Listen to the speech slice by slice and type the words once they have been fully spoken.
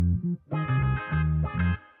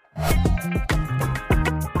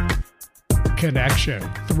Connection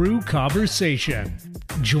through conversation.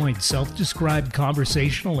 Join self-described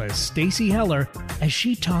conversationalist Stacy Heller as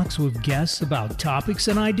she talks with guests about topics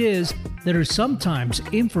and ideas that are sometimes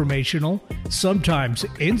informational, sometimes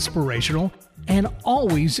inspirational, and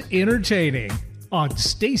always entertaining on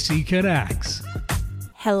Stacy Connects.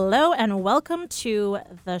 Hello and welcome to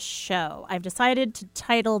the show. I've decided to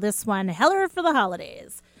title this one Heller for the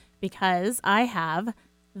Holidays because I have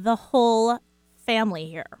the whole family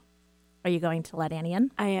here. Are you going to let Annie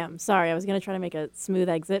in? I am. Sorry, I was going to try to make a smooth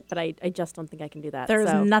exit, but I just don't think I can do that.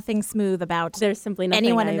 There's nothing smooth about There's simply nothing.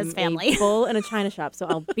 Anyone in this family. A bull in a china shop, so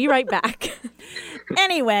I'll be right back.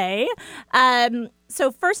 Anyway,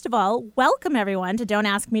 so first of all, welcome everyone to Don't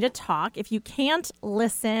Ask Me to Talk. If you can't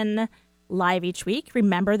listen live each week,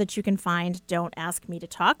 remember that you can find Don't Ask Me to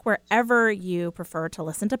Talk wherever you prefer to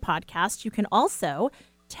listen to podcasts. You can also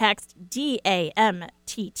text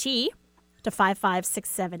DAMTT to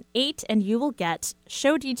 55678, and you will get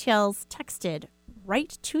show details texted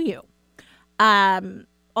right to you.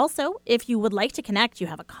 Also, if you would like to connect, you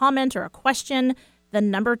have a comment or a question, the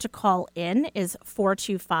number to call in is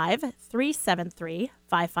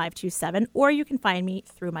 425-373-5527, or you can find me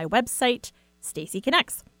through my website, Stacy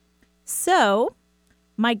Connects. So,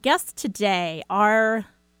 my guests today are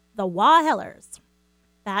the Hellers.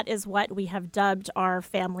 That is what we have dubbed our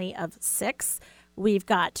family of 6. We've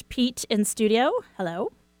got Pete in studio.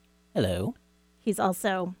 Hello. Hello. He's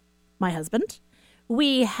also my husband.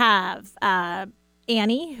 We have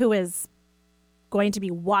Annie, who is going to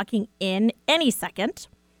be walking in any second.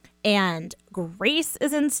 And Grace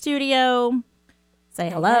is in studio. Say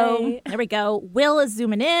hello. Hey. There we go. Will is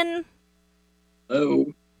zooming in.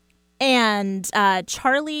 Hello. And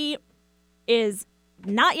Charlie is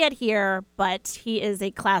not yet here, but he is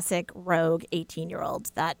a classic rogue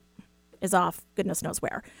 18-year-old that is off goodness knows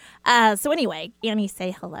where. So anyway, Annie,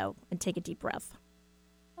 say hello and take a deep breath.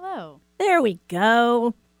 Hello. There we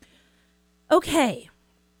go. Okay.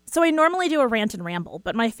 So I normally do a rant and ramble,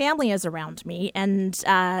 but my family is around me, and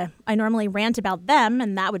I normally rant about them,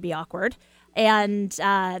 and that would be awkward. And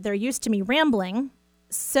they're used to me rambling.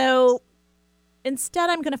 So instead,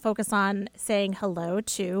 I'm going to focus on saying hello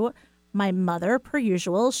to my mother, per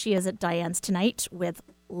usual. She is at Diane's tonight with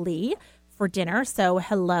Lee for dinner. So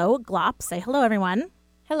hello, Glop. Say hello, everyone.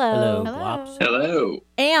 Hello. Hello, Glops. Hello.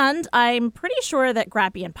 And I'm pretty sure that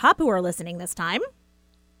Grappy and Poppu are listening this time.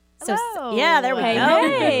 So, Hello. yeah, there we Hey, go.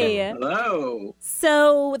 hey. Hello.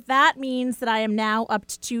 So that means that I am now up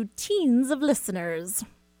to teens of listeners.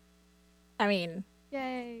 I mean,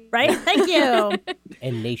 Yay. right? Thank you.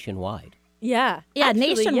 And nationwide. Yeah. Yeah, Actually,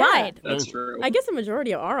 nationwide. yeah. That's true. I guess a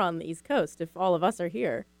majority are on the East Coast if all of us are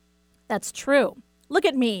here. That's true. Look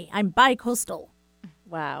at me. I'm bi-coastal.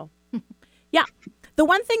 Wow. Yeah. The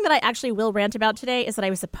one thing that I actually will rant about today is that I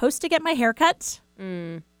was supposed to get my hair cut,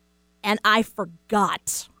 and I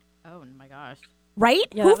forgot. Oh, my gosh. Right?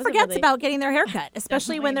 Yeah, Who that was a forgets really- about getting their hair cut,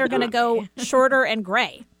 especially when they're going to go shorter and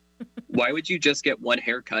gray? Why would you just get one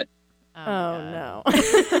haircut? Oh, no.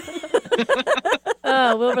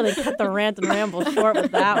 Oh, we'll really cut the rant and ramble short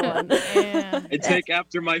with that one. I take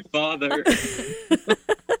after my father.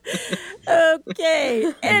 Okay.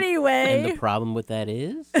 And Anyway. the problem with that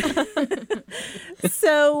is?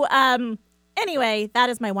 So, anyway, that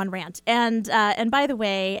is my one rant. And by the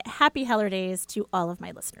way, happy HellerDays to all of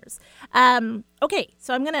my listeners. Okay,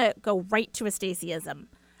 so I'm going to go right to a Stacyism.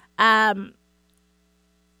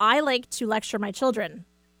 I like to lecture my children.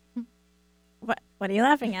 What are you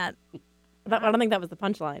laughing at? I don't think that was the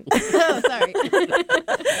punchline. Oh, sorry.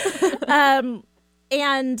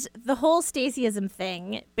 And the whole Stacyism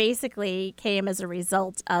thing basically came as a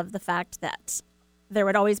result of the fact that there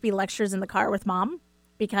would always be lectures in the car with Mom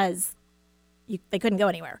because they couldn't go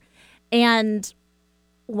anywhere. And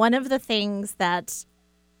one of the things that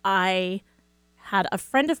I had a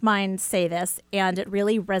friend of mine say this, and it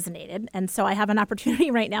really resonated. And so I have an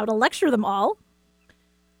opportunity right now to lecture them all.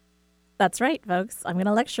 That's right, folks. I'm going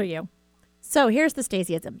to lecture you. So here's the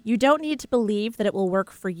Stacyism. You don't need to believe that it will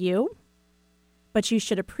work for you, but you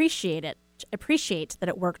should appreciate that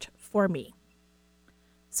it worked for me.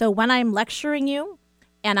 So when I'm lecturing you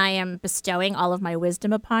and I am bestowing all of my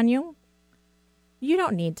wisdom upon you, you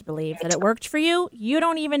don't need to believe that it worked for you. You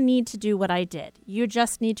don't even need to do what I did. You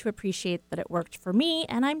just need to appreciate that it worked for me,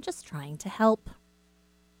 and I'm just trying to help.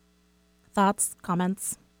 Thoughts,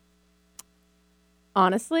 comments?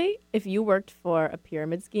 Honestly, if you worked for a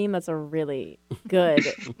pyramid scheme, that's a really good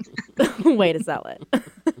way to sell it.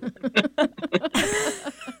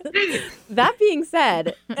 That being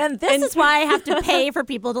said, And this is why I have to pay for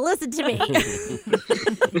people to listen to me.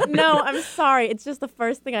 no, I'm sorry. It's just the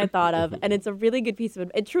first thing I thought of, and it's a really good piece of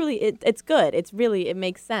it. It's good. It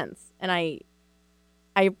makes sense, and I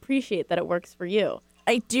appreciate that it works for you.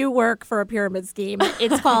 I do work for a pyramid scheme.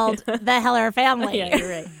 It's called the Heller family. Yeah, you're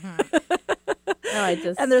right. No,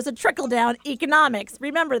 And there's a trickle-down economics.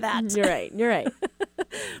 Remember that. You're right.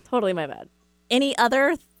 Totally my bad. Any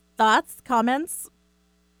other thoughts, comments?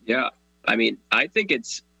 Yeah. I mean, I think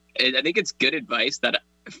it's good advice that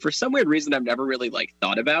for some weird reason I've never really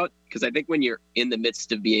thought about, because I think when you're in the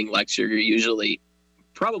midst of being lectured, you're usually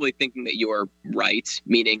probably thinking that you're right,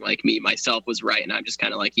 meaning me, myself was right. And I'm just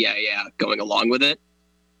kind of yeah, going along with it.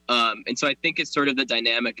 And so I think it's sort of the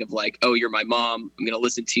dynamic of oh, you're my mom, I'm going to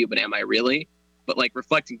listen to you, but am I really? But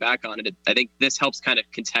reflecting back on it, I think this helps kind of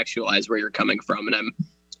contextualize where you're coming from. And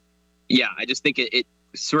I just think it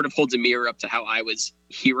sort of holds a mirror up to how I was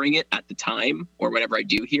hearing it at the time, or whenever I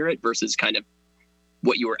do hear it, versus kind of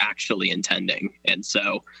what you were actually intending. And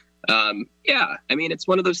so, I mean, it's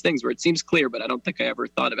one of those things where it seems clear, but I don't think I ever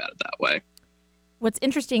thought about it that way. What's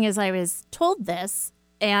interesting is I was told this,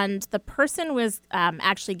 and the person was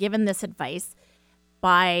actually given this advice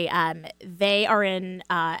by, they are in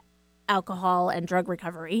alcohol and drug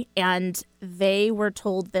recovery, and they were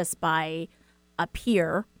told this by a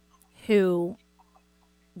peer who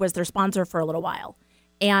was their sponsor for a little while.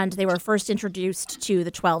 And they were first introduced to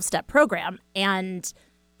the 12-step program. And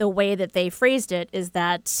the way that they phrased it is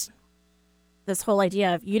that this whole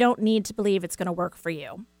idea of you don't need to believe it's going to work for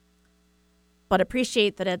you, but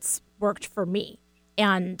appreciate that it's worked for me.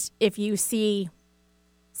 And if you see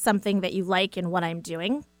something that you like in what I'm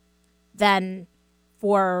doing, then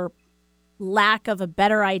for lack of a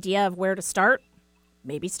better idea of where to start,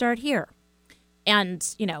 maybe start here. And,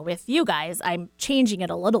 with you guys, I'm changing it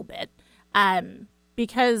a little bit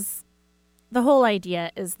because the whole idea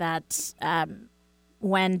is that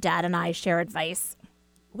when Dad and I share advice,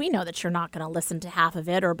 we know that you're not going to listen to half of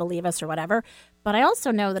it or believe us or whatever. But I also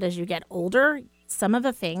know that as you get older, some of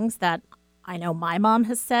the things that I know my mom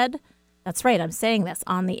has said, that's right, I'm saying this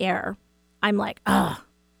on the air. I'm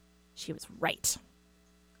she was right.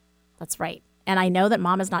 That's right. And I know that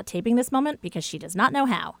Mom is not taping this moment because she does not know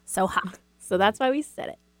how. So So that's why we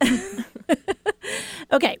said it.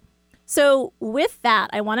 Okay. So with that,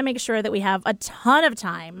 I want to make sure that we have a ton of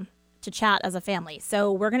time to chat as a family.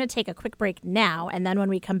 So we're going to take a quick break now. And then when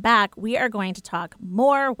we come back, we are going to talk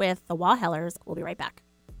more with the Wall Hellers. We'll be right back.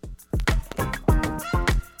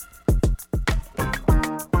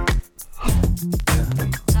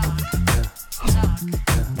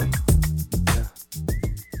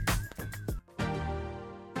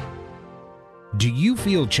 Do you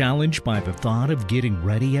feel challenged by the thought of getting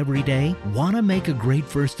ready every day? Want to make a great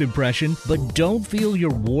first impression, but don't feel your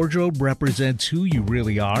wardrobe represents who you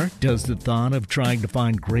really are? Does the thought of trying to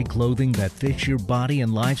find great clothing that fits your body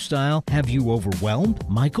and lifestyle have you overwhelmed?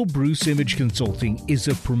 Michael Bruce Image Consulting is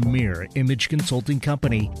a premier image consulting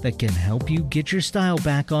company that can help you get your style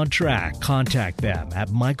back on track. Contact them at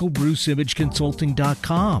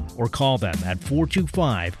michaelbruceimageconsulting.com or call them at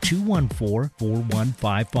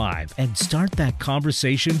 425-214-4155 and start that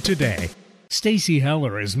conversation today. Stacy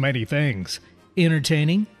Heller is many things.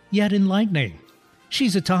 Entertaining, yet enlightening.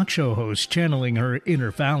 She's a talk show host channeling her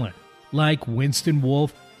inner Fallon. Like Winston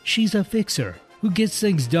Wolfe, she's a fixer who gets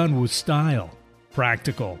things done with style.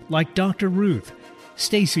 Practical, like Dr. Ruth.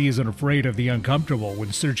 Stacy isn't afraid of the uncomfortable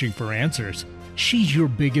when searching for answers. She's your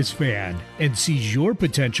biggest fan and sees your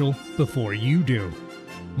potential before you do.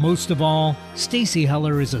 Most of all, Stacy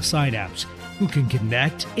Heller is a synapse who can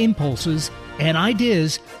connect impulses and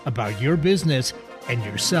ideas about your business and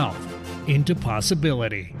yourself into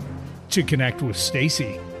possibility. To connect with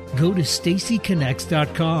Stacy, go to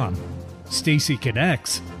stacyconnects.com. Stacy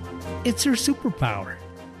Connects. It's her superpower.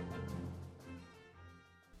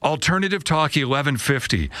 Alternative Talk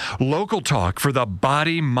 1150. Local talk for the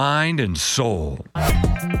body, mind, and soul.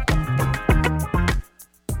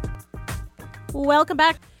 Welcome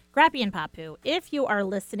back, Grappy and Poppu. If you are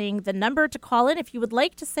listening, the number to call in if you would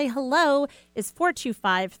like to say hello is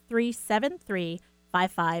 425-373-5527.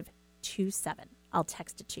 I'll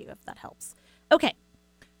text it to you if that helps. Okay,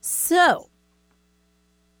 so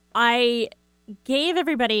I gave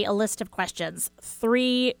everybody a list of questions,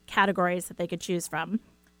 3 categories that they could choose from.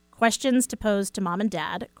 Questions to pose to mom and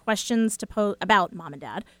dad, questions to pose about mom and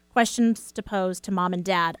dad, questions to pose to mom and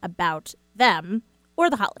dad about them or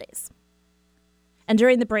the holidays. And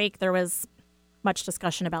during the break, there was much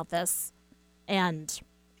discussion about this, and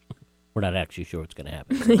We're not actually sure what's going to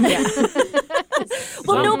happen. yeah.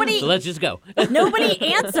 Well, So nobody let's just go.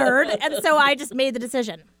 nobody answered, and so I just made the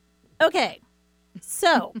decision. Okay.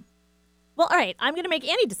 So, well, all right. I'm going to make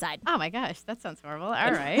Annie decide. Oh my gosh, that sounds horrible.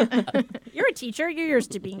 All right. You're a teacher. You're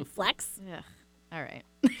used to being flex. Ugh. All right.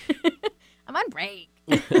 I'm on break.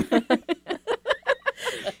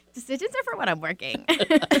 Decisions are for when I'm working.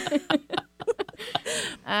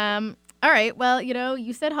 All right. Well,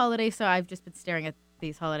 you said holiday, so I've just been staring at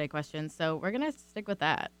these holiday questions. So we're going to stick with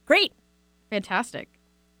that. Great. Fantastic.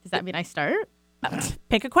 Does that mean I start?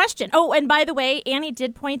 Pick a question. Oh, and by the way, Annie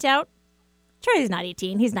did point out Charlie's not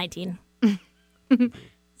 18. He's 19.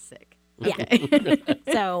 Sick. Yeah. Okay.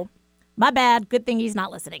 So, my bad. Good thing he's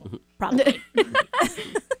not listening. Probably.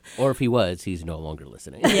 Or if he was, he's no longer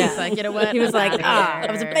listening. Yeah. He's like, you know what? He was like, I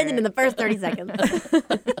I was offended in the first 30 seconds.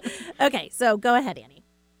 Okay, so go ahead, Annie.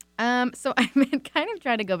 So I've been kind of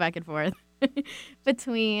trying to go back and forth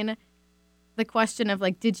between the question of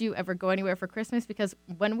like, did you ever go anywhere for Christmas? Because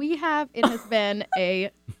when we have, it has been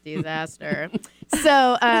a disaster.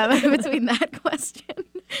 So between that question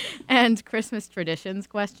and Christmas traditions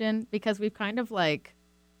question, because we've kind of like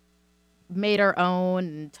made our own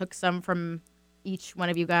and took some from each one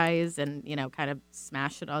of you guys and, kind of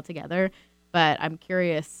smashed it all together. But I'm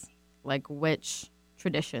curious, like, which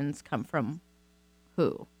traditions come from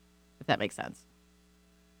who, if that makes sense.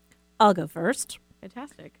 I'll go first.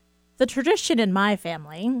 Fantastic. The tradition in my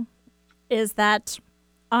family is that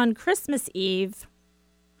on Christmas Eve,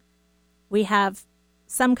 we have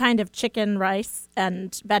some kind of chicken, rice,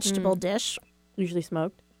 and vegetable dish, Usually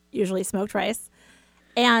smoked. usually smoked rice.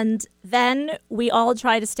 And then we all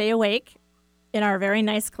try to stay awake in our very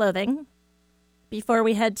nice clothing before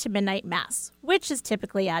we head to midnight mass, which is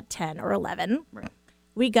typically at 10 or 11. Right.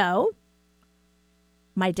 We go.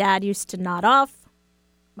 My dad used to nod off.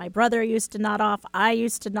 My brother used to nod off. I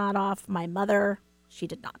used to nod off. My mother, she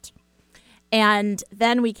did not. And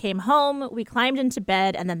then we came home. We climbed into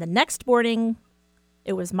bed. And then the next morning,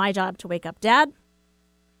 it was my job to wake up Dad.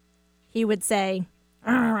 He would say,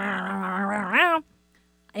 I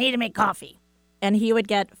need to make coffee. And he would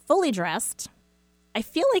get fully dressed. I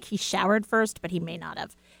feel like he showered first, but he may not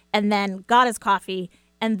have. And then got his coffee.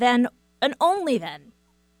 And then, and only then,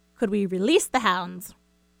 could we release the hounds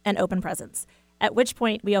and open presents. At which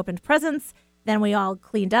point we opened presents. Then we all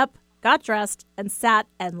cleaned up, got dressed, and sat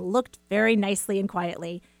and looked very nicely and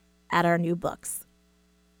quietly at our new books.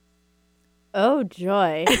 Oh,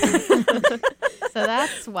 joy. So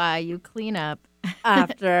that's why you clean up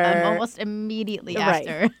After. almost immediately Right.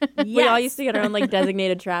 after. We all used to get our own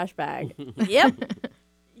designated trash bag. Yep.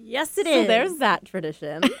 Yes, it So is. there's that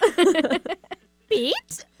tradition.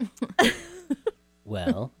 Pete.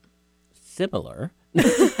 Well, similar.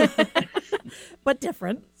 But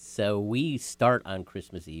different. So we start on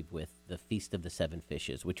Christmas Eve with the Feast of the Seven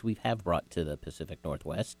Fishes, which we have brought to the Pacific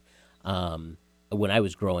Northwest. When I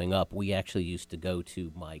was growing up, we actually used to go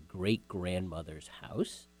to my great-grandmother's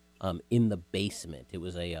house in the basement. It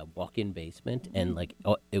was a walk-in basement, and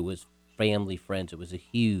it was family, friends. It was a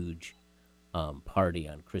huge party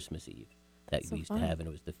on Christmas Eve that we used to have, and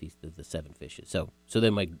it was the Feast of the Seven Fishes. So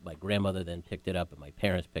then my grandmother then picked it up, and my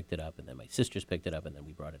parents picked it up, and then my sisters picked it up, and then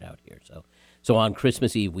we brought it out here. So on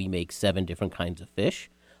Christmas Eve, we make 7 different kinds of fish.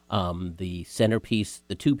 The centerpiece,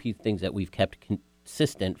 the two things that we've kept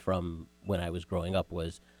consistent from when I was growing up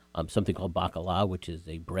was something called bacala, which is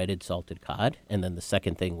a breaded salted cod, and then the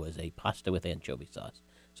second thing was a pasta with anchovy sauce.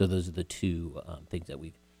 So those are the two things that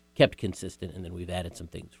we've kept consistent, and then we've added some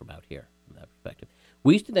things from out here from that perspective.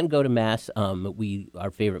 We used to then go to Mass.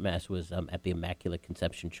 Our favorite Mass was at the Immaculate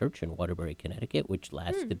Conception Church in Waterbury, Connecticut, which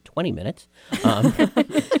lasted 20 minutes.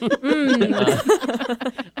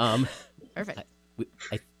 Perfect.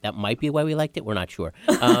 That might be why we liked it. We're not sure.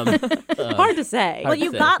 Hard to say. Well,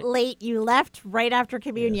 you got late. You left right after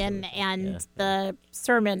communion, and the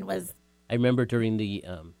sermon was. I remember during the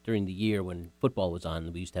year when football was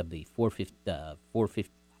on, we used to have the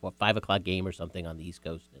 5 o'clock game or something on the East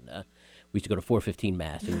Coast, and we used to go to 4:15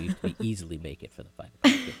 Mass, and we used to easily make it for the 5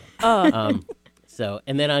 o'clock game.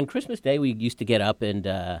 And then on Christmas Day, we used to get up and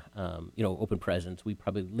open presents. We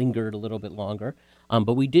probably lingered a little bit longer,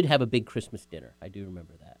 but we did have a big Christmas dinner. I do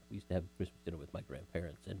remember that. We used to have Christmas dinner with my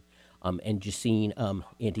grandparents and Jacine,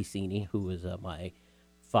 Auntie Cene, who was my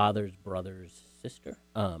father's brother's sister,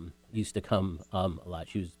 used to come a lot.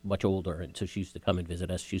 She was much older, and so she used to come and visit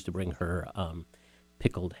us. She used to bring her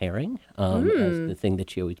pickled herring as the thing that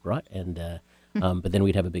she always brought, and but then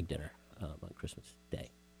we'd have a big dinner on Christmas Day.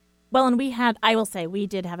 Well, and I will say, we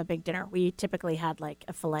did have a big dinner. We typically had like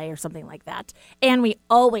a filet or something like that. And we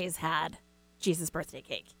always had Jesus' birthday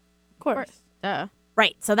cake. Of course. Duh.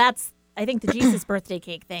 Right. So I think the Jesus birthday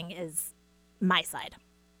cake thing is my side.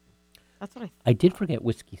 That's what I I did forget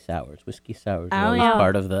whiskey sours. Whiskey sours were Oh, always yeah.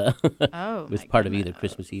 part of the. Oh, was my part of either goodness.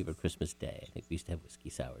 Christmas Eve or Christmas Day. I think we used to have whiskey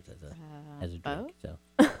sours as a drink. oh.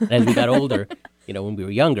 So and as we got older, when we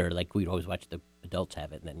were younger, like we'd always watch the adults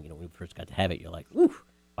have it, and then when we first got to have it, you're like, "Ooh,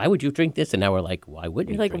 why would you drink this?" And now we're like, "Why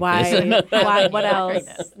wouldn't You're you?" like, drink why? this? Why? What Yeah, else?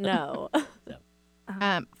 greatness. No.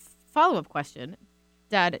 Follow-up question.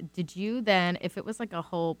 Dad, did you then, if it was like a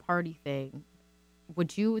whole party thing,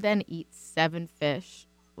 would you then eat 7 fish,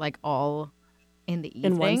 like all in the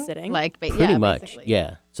evening? In one sitting? Like, Pretty much, basically.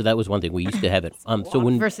 yeah. So that was one thing we used to have it. So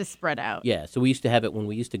when Versus spread out. Yeah, so we used to have it when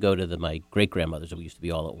we used to go to my great-grandmother's. We used to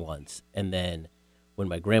be all at once. And then when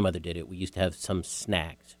my grandmother did it, we used to have some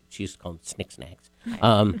snacks. She used to call them snick snacks.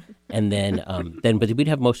 And then but we'd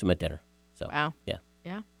have most of them at dinner. So, Wow. yeah.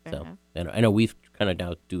 Yeah, fair So, enough. and I know we've kind of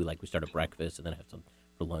now do like we start at breakfast and then have some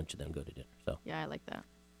for lunch and then go to dinner. So, Yeah, I like that.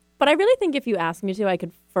 But I really think if you asked me to, I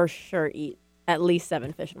could for sure eat at least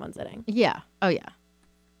 7 fish in one sitting. Yeah. Oh, yeah.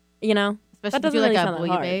 You know? Especially That if you doesn't do like really a sound that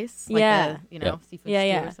hard. bouillabaisse. Like Yeah. the, seafood Yeah, stew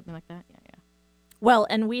yeah. or something like that. Yeah. Well,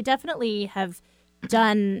 and we definitely have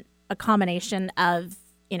done a combination of,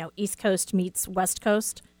 East Coast meets West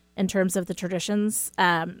Coast in terms of the traditions.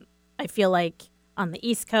 I feel like on the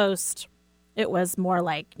East Coast, it was more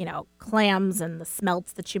like, clams and the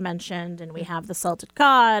smelts that you mentioned. And we have the salted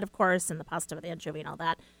cod, of course, and the pasta with anchovy and all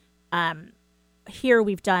that. Here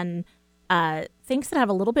we've done things that have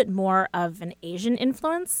a little bit more of an Asian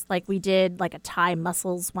influence. Like we did like a Thai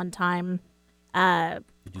mussels one time. do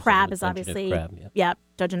Crab some is Dungeness obviously, crab, yeah. yep,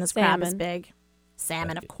 Dungeness crab is Salmon. big. Salmon,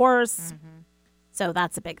 That's of course. So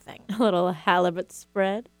that's a big thing. A little halibut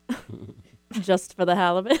spread. Just for the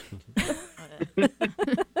halibut.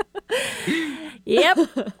 Yep.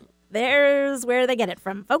 There's where they get it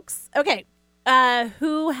from, folks. Okay.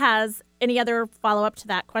 Who has any other follow-up to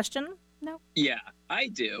that question? Yeah, I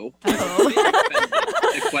do.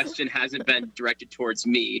 The question hasn't been directed towards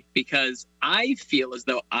me because I feel as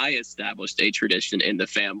though I established a tradition in the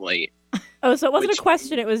family. Oh, so it wasn't Which- a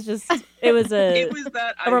question. It was just, it was a... It was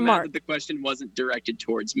that a I meant remark. that the question wasn't directed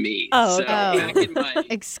towards me. Oh, So okay. back in my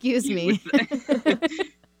Excuse me.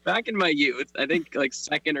 back in my youth, I think like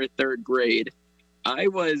 2nd or 3rd grade, I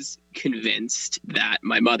was convinced that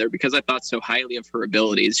my mother, because I thought so highly of her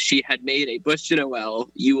abilities, she had made a Bush de Noel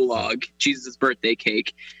Yule log, Jesus' birthday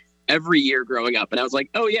cake, every year growing up. And I was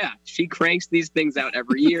like, oh yeah, she cranks these things out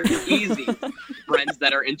every year. Easy. Friends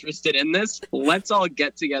that are interested in this, let's all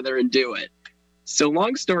get together and do it. So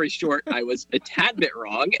long story short, I was a tad bit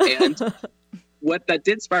wrong. And what that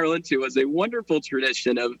did spiral into was a wonderful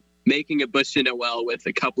tradition of making a Bush de Noel with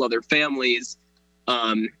a couple other families.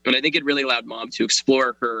 And I think it really allowed Mom to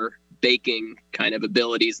explore her baking kind of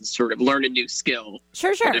abilities and sort of learn a new skill,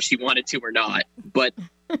 Sure. whether she wanted to or not. But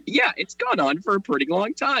yeah, it's gone on for a pretty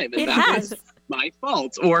long time. And It that has. was my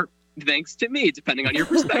fault, or thanks to me, depending on your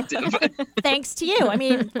perspective. Thanks to you. I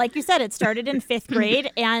mean, like you said, it started in 5th grade,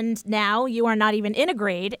 and now you are not even in a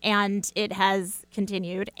grade, and it has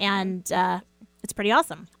continued, and it's pretty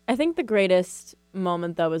awesome. I think the greatest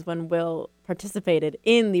moment, though, was when Will participated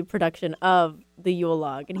in the production of the Yule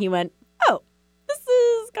log, and he went, oh, this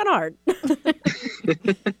is kind of hard.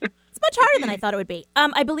 It's much harder than I thought it would be.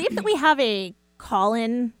 I believe that we have a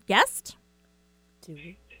call-in guest.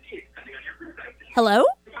 Hello?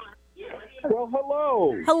 Well,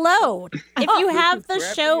 hello. Hello. If you have the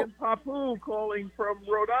Grappy show... and Poppu calling from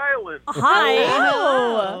Rhode Island. Hi.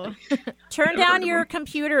 Oh. Turn down your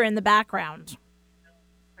computer in the background.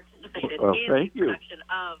 Oh, thank you.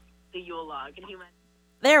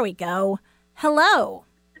 There we go. Hello.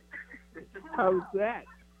 How's that?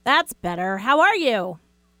 That's better. How are you?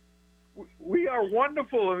 We are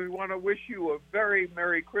wonderful, and we want to wish you a very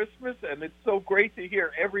Merry Christmas, and it's so great to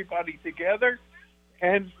hear everybody together,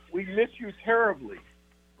 and we miss you terribly.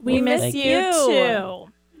 We miss Thank you too.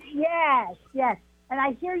 Yes, yes. And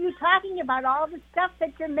I hear you talking about all the stuff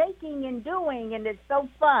that you're making and doing, and it's so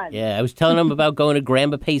fun. Yeah, I was telling them about going to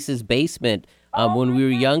Grandma Pace's basement when we were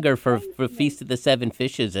younger for Feast of the Seven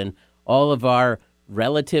Fishes, and all of our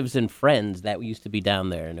relatives and friends that used to be down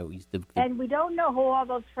there. And it used to, And we don't know who all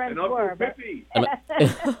those friends And Uncle were. But Pippi.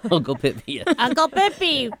 Uncle Pip, yeah, Uncle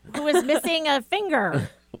Pippi, who was missing a finger.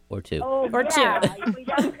 or two. oh, Or yeah, two. we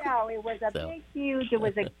don't know. It was a So. big, huge. It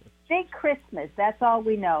was a big Christmas. That's all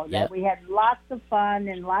we know. Yeah. That we had lots of fun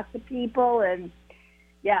and lots of people, and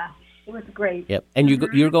yeah, it was great. Yep, and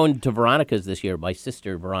you're going to Veronica's this year. My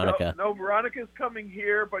sister Veronica. No, Veronica's coming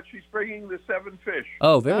here, but she's bringing the 7 fish.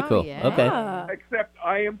 Oh, very Oh, cool. yeah. Okay. Except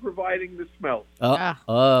I am providing the smelts. Oh,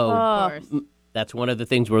 Of course. that's one of the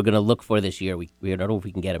things we're going to look for this year. We don't know if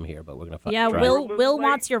we can get them here, but we're going to Yeah, try. Will We're a little Will late-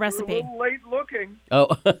 wants your we're recipe. a little late looking. Oh,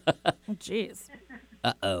 Jeez.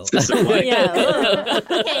 Uh-oh. Yeah.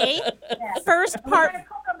 Okay. Yeah. First And we part. gotta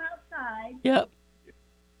cook them outside. Yep.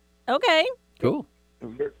 Okay. Cool.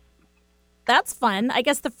 That's fun. I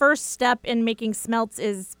guess the first step in making smelts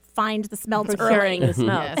is find the smelts Procuring early. the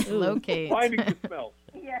smells. Yes, locate. Finding the smell.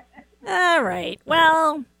 Yeah. All right.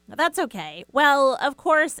 Well, that's okay. Well, of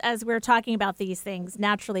course, as we're talking about these things,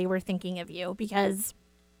 naturally we're thinking of you because,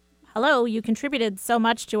 hello, you contributed so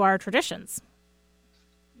much to our traditions.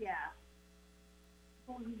 Yeah.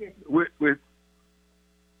 Oh, you did. With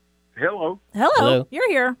hello. Hello. Hello. You're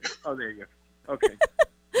here. Oh, there you go. Okay.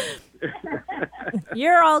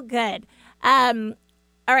 You're all good.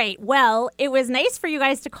 All right. Well, it was nice for you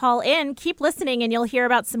guys to call in. Keep listening, and you'll hear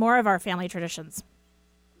about some more of our family traditions.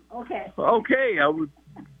 Okay. Okay. I was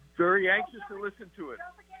very anxious to listen to it.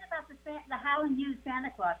 Don't forget about the Howland Hughes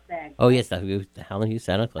Santa Claus bag. Oh, yes, the Helen Hughes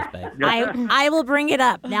Santa Claus bag. I will bring it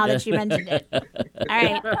up now that you mentioned it. All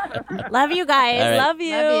right. Love you guys. All right. Love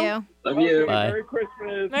you. Love you. Love you. Bye. Merry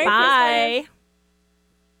Christmas. Merry Bye.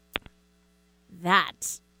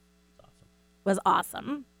 That was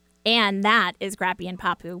awesome. And that is Grappy and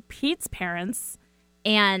Poppu, Pete's parents.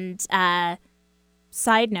 And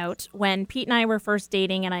side note, when Pete and I were first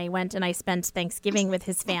dating and I went and I spent Thanksgiving with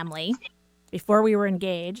his family before we were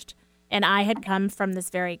engaged, and I had come from this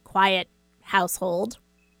very quiet household,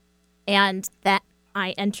 and that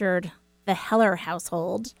I entered the Heller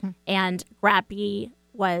household, and Grappy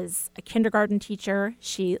was a kindergarten teacher.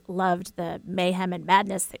 She loved the mayhem and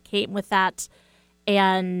madness that came with that.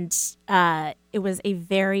 And it was a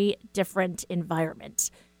very different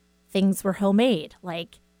environment. Things were homemade.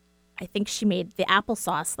 Like, I think she made the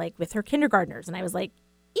applesauce, like, with her kindergartners. And I was like,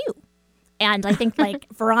 ew. And I think, like,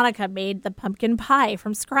 Veronica made the pumpkin pie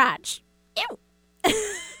from scratch. Ew. We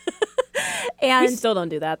And still don't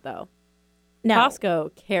do that, though. no.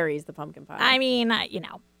 Costco carries the pumpkin pie. I mean,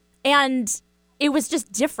 and it was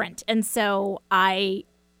just different. And so I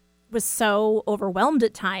was so overwhelmed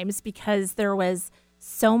at times because there was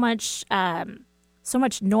so much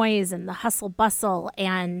noise and the hustle bustle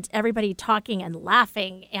and everybody talking and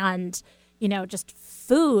laughing and, just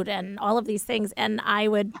food and all of these things. And I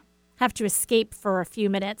would have to escape for a few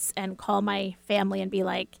minutes and call my family and be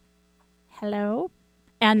like, hello.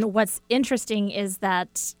 And what's interesting is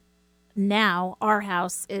that now our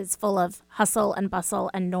house is full of hustle and bustle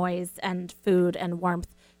and noise and food and warmth.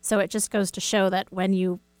 So it just goes to show that when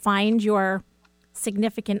you find your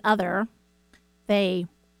significant other, they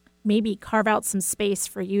maybe carve out some space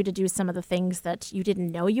for you to do some of the things that you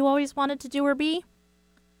didn't know you always wanted to do or be,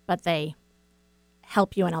 but they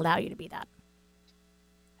help you and allow you to be that.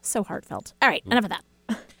 So heartfelt. All right, enough of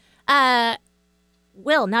that.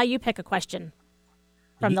 Will, now you pick a question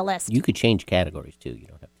from the list. You could change categories, too. You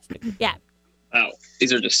don't have to stick with Yeah. Oh,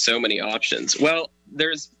 these are just so many options. Well,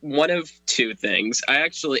 there's one of two things.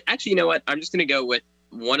 Actually, you know what? I'm just going to go with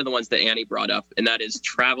one of the ones that Annie brought up, and that is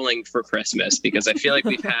traveling for Christmas, because I feel like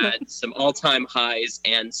we've had some all-time highs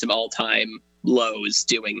and some all-time lows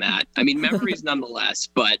doing that. I mean, memories nonetheless,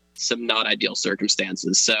 but some not ideal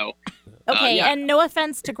circumstances. So, Okay, yeah. and no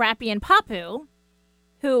offense to Grappy and Poppu,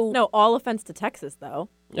 who... No, all offense to Texas, though.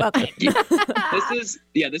 Okay.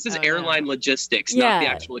 This is airline logistics, not the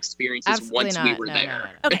Yeah. actual experiences Absolutely once not. we were No, there. no, no,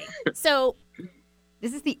 no. Okay, so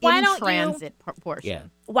This is the Why don't you- in-transit portion. Yeah.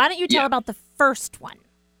 why don't you tell Yeah. about the first one?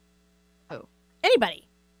 Oh. Anybody?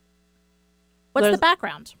 What's There's- the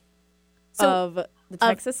background? So, Of the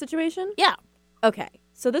Texas situation? yeah. Okay,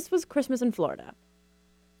 so this was Christmas in Florida.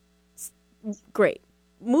 Great.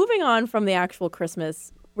 Moving on from the actual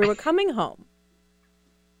Christmas, we were coming home,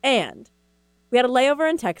 and we had a layover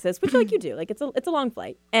in Texas, which like you do, like it's a long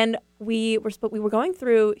flight, and we were going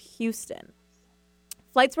through Houston.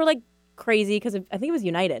 Flights were like crazy because I think it was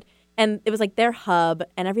United, and it was like their hub,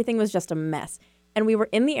 and everything was just a mess. And we were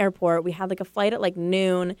in the airport. We had like a flight at like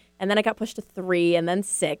noon, and then it got pushed to 3, and then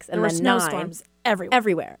 6, and There were then 9. snowstorms everywhere.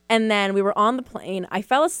 Everywhere. And then we were on the plane. I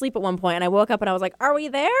fell asleep at one point and I woke up and I was like, are we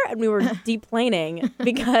there? And we were deplaning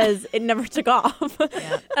because it never took off.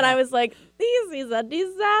 And I was like, this is a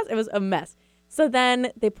disaster. It was a mess. So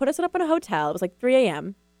then they put us up in a hotel. It was like 3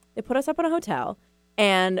 a.m. They put us up in a hotel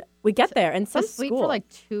and we get there and some Sleep school. for like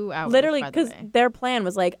 2 hours. Literally, by the because way. their plan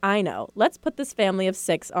was like, I know, let's put this family of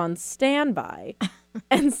 6 on standby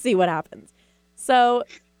and see what happens. So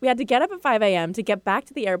we had to get up at 5 a.m. to get back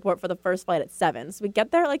to the airport for the first flight at 7. So we get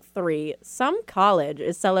there at like 3. Some college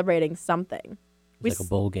is celebrating something. It's like a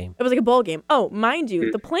bowl game. It was like a bowl game. Oh, mind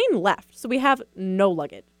you, the plane left, so we have no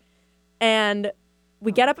luggage. And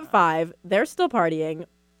we get up at 5. They're still partying.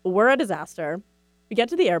 We're a disaster. We get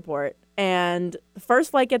to the airport, and the first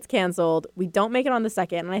flight gets canceled. We don't make it on the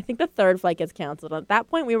second, and I think the third flight gets canceled. At that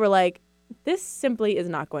point, we were like, this simply is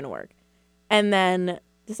not going to work. And then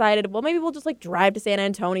decided, well, maybe we'll just like drive to San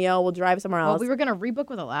Antonio. We'll drive somewhere else. Well, we were gonna rebook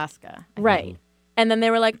with Alaska. Right. And then they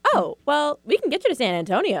were like, oh, well, we can get you to San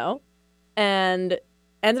Antonio. And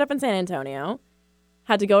ended up in San Antonio.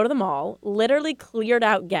 Had to go to the mall. Literally cleared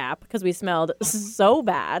out Gap because we smelled so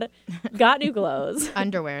bad. Got new clothes.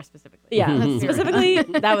 Underwear specifically. Yeah, specifically,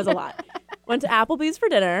 that was a lot. Went to Applebee's for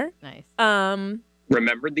dinner. Nice.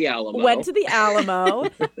 Remembered the Alamo. Went to the Alamo.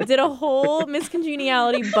 Did a whole Miss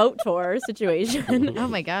Congeniality boat tour situation. Oh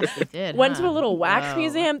my gosh, we did. Went to a little wax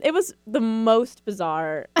museum. It was the most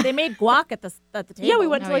bizarre. They made guac at the table. Yeah, we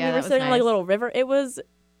went to Oh, like yeah, we were that was sitting on like a nice. little river. It was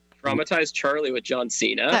Traumatized Charlie with John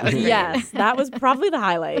Cena. That was great. yes, that was probably the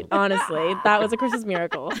highlight. Honestly, that was a Christmas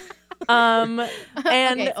miracle. And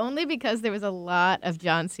Okay, only because there was a lot of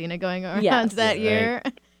John Cena going around Yes. that year.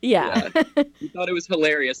 yeah. He thought it was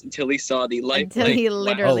hilarious until he saw the light. Until he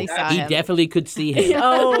literally Oh, saw he him. definitely could see him.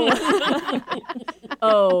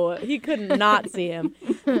 Oh, he could not see him.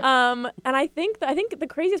 And I think the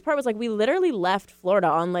craziest part was like we literally left Florida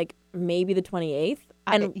on like maybe the 28th,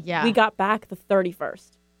 and yeah. we got back the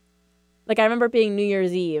 31st. Like I remember being New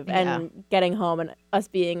Year's Eve and getting home and us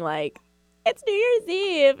being like, "It's New Year's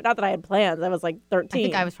Eve." Not that I had plans. I was like 13. I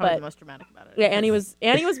think I was probably but, the most dramatic about it. Yeah, Annie was.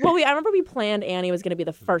 Well, I remember we planned Annie was going to be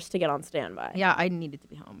the first to get on standby. Yeah, I needed to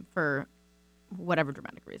be home for whatever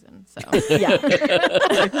dramatic reason. So Yeah.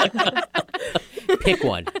 Pick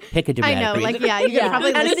one. Pick a I dramatic know, reason. like you could Yeah.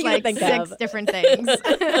 probably list Anything you like think 6 of. different things.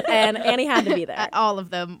 And Annie had to be there. All of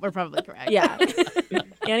them were probably correct. Yeah.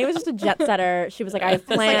 Annie was just a jet setter. She was like, I have It's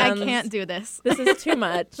like, plans. I can't do this. This is too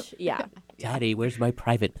much. Yeah. Daddy, where's my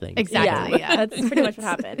private plane? Exactly. Yeah. That's pretty much what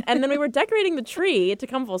happened. And then we were decorating the tree to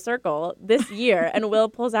come full circle this year, and Will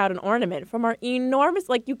pulls out an ornament from our enormous,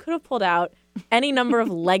 like you could have pulled out any number of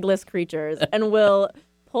legless creatures, and Will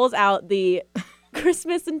pulls out the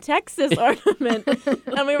Christmas in Texas ornament.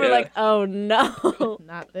 And we were like, oh no.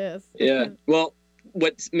 Not this. Yeah. Well,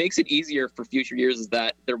 what makes it easier for future years is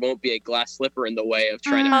that there won't be a glass slipper in the way of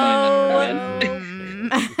trying to find that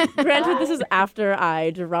ornament. Granted, this is after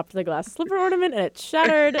I dropped the glass slipper ornament and it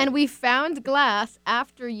shattered. And we found glass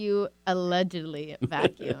after you allegedly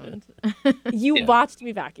vacuumed. You watched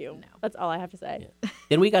me vacuum. That's all I have to say.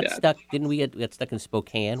 Then we got stuck. Didn't we get stuck in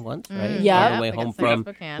Spokane once? Right. Yeah. On the way we got home stuck in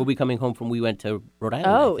from. Spokane. We'll be coming home from. We went to Rhode Island.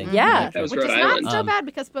 Oh, I think. yeah. That was Which Rhode is Island. not so bad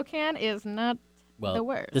because Spokane is not Well, the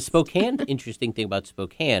worst. the Spokane. Interesting thing about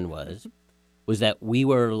Spokane was that we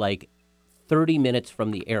were like 30 minutes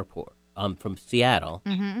from the airport, from Seattle,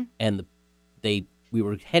 and we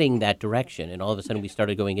were heading that direction, and all of a sudden we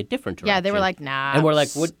started going a different direction. Yeah, they were like, nah. and we're like,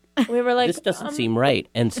 what? We were like, This doesn't seem right.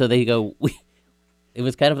 And so they go, it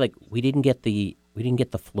was kind of like we didn't get the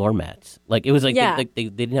floor mats. Like it was like Yeah. they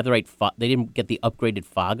didn't have the right they didn't get the upgraded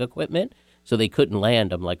fog equipment, so they couldn't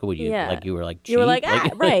land. I'm like, what you Yeah. like? You were like, cheap? you were like,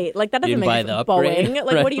 right. Like, that doesn't didn't make buy sense. the upgrade. Boeing.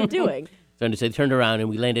 Like, what are you doing? So they turned around and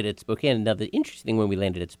we landed at Spokane. Now the interesting thing when we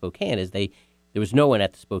landed at Spokane is there was no one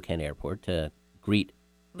at the Spokane airport to greet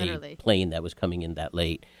Literally. a plane that was coming in that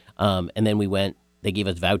late. And then we went. They gave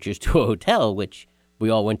us vouchers to a hotel, which we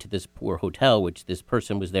all went to this poor hotel, which this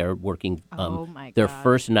person was there working Oh, my their God.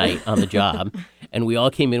 first night on the job. And we all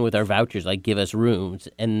came in with our vouchers, like, give us rooms.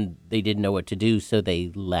 And they didn't know what to do, so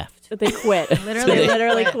they left. But they quit. Literally They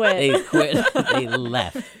literally quit. They quit. They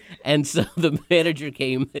left. And so the manager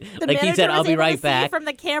came, like he said, I'll be right back. from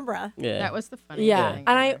the camera. Yeah. That was the funny Yeah. thing.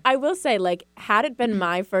 And I will say, like, had it been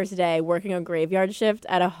my first day working a graveyard shift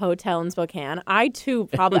at a hotel in Spokane, I too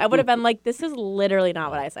I would have been like, this is literally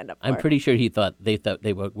not what I signed up for. I'm pretty sure they thought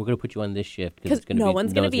we're going to put you on this shift because 'Cause it's going to no be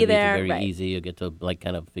one's gonna be there, Very right. easy. You'll get to like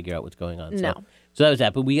kind of figure out what's going on. No. So that was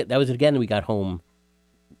that. But that was again. We got home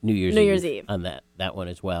New Year's Eve. on that one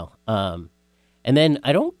as well. And then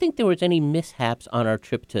I don't think there was any mishaps on our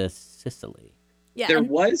trip to Sicily. Yeah. There and-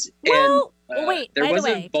 was, Well, and, wait, there by the was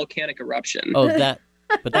way. a volcanic eruption. Oh, that.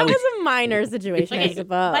 But That that was was a minor situation, I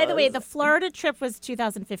suppose. By the way, the Florida trip was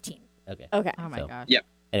 2015. okay. Okay. Oh, my So- gosh. Yeah.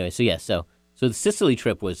 Anyway, so the Sicily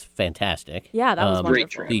trip was fantastic. Yeah, that was wonderful. Great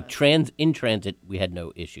trip. The in transit we had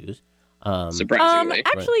no issues. Surprisingly.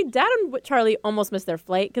 Actually, Dad and Charlie almost missed their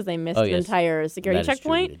flight because they missed Oh, an yes. entire security That is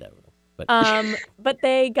true, we checkpoint. did that wrong. But But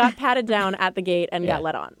they got patted down at the gate and got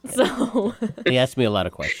let on. So, he asked me a lot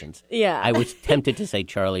of questions. yeah. I was tempted to say,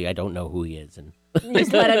 Charlie, I don't know who he is, and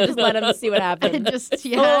just let him see what happens. Just,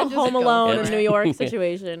 Full Home go Alone for in it. New York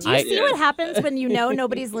situation. Do you see what happens when you know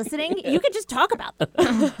nobody's listening? You can just talk about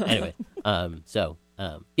them. anyway,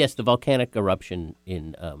 yes, the volcanic eruption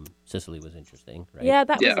in Sicily was interesting, right? Yeah,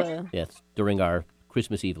 that Yeah. was a. Yes, during our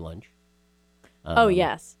Christmas Eve lunch. Oh,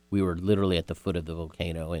 yes. We were literally at the foot of the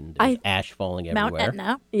volcano, and there was ash falling everywhere. Mount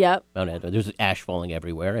Etna. Yep. Mount Etna. There's ash falling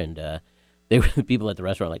everywhere, and they were the people at the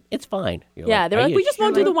restaurant like, it's fine. You're Yeah, they were "Are like, you we just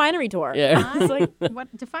won't do sure?" the winery tour. Yeah. It's like,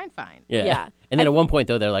 What define fine? Yeah. Yeah. And then at one point,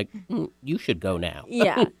 though, they're like, you should go now.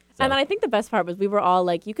 yeah. And then I think the best part was we were all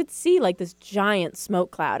like, you could see like this giant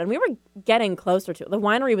smoke cloud, and we were getting closer to it. The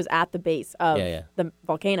winery was at the base of the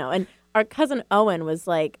volcano, and our cousin Owen was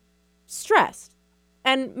like stressed.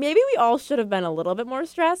 And maybe we all should have been a little bit more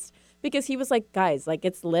stressed because he was like, guys, like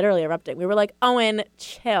it's literally erupting. We were like, Owen,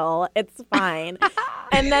 chill, it's fine.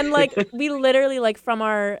 And then like we literally like from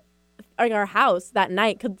our house that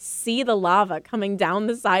night could see the lava coming down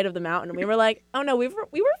the side of the mountain. We were like, oh no, we were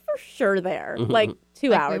for sure there like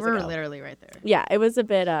 2 hours We were ago. literally right there. Yeah, it was a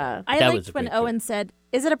bit I That was liked a when great Owen said,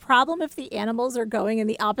 "Is it a problem if the animals are going in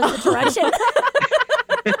the opposite direction?"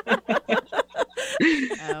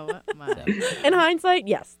 Oh my. in hindsight,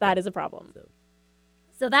 yes, that is a problem.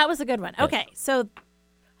 So that was a good one. Okay, so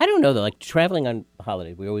I don't know though. Like traveling on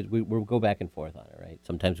holiday, we go back and forth on it, right?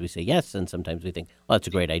 Sometimes we say yes, and sometimes we think, "Oh, that's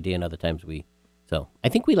a great idea," and other times we. So I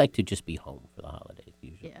think we like to just be home for the holidays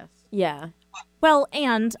usually. Yes. Yeah. well,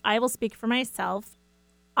 and I will speak for myself.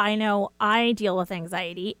 I know I deal with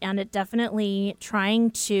anxiety, and it definitely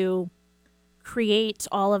trying to create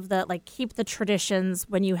all of the keep the traditions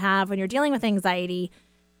when you're dealing with anxiety,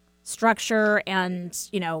 structure, and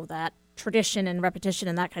that tradition and repetition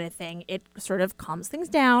and that kind of thing. It sort of calms things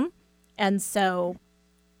down, and so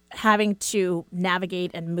having to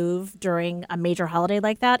navigate and move during a major holiday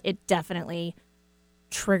like that, it definitely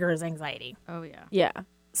triggers anxiety. Oh yeah. Yeah.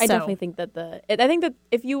 I So- definitely think that I think that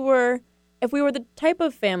if we were the type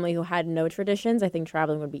of family who had no traditions, I think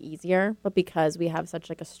traveling would be easier. But because we have such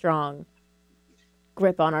like a strong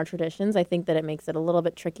grip on our traditions, I think that it makes it a little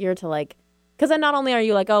bit trickier to because then not only are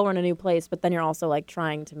you like, oh, we're in a new place, but then you're also like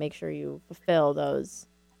trying to make sure you fulfill those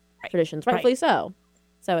traditions, rightfully so.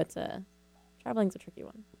 So traveling's a tricky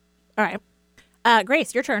one. All right.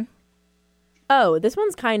 Grace, your turn. Oh, this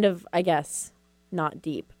one's kind of, I guess, not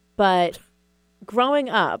deep. But growing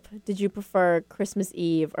up, did you prefer Christmas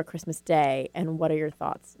Eve or Christmas Day? And what are your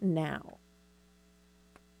thoughts now?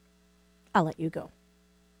 I'll let you go.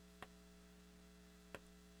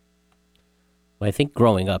 Well, I think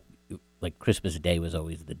growing up, like Christmas Day was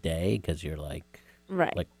always the day because you're like,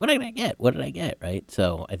 Right. like, what did I get? What did I get? Right.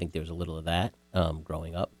 So I think there was a little of that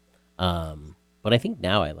growing up. But I think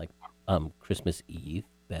now I like Christmas Eve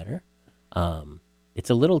better. It's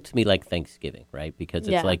a little to me like Thanksgiving, right? Because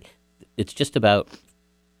it's Yeah. it's just about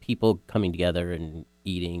people coming together and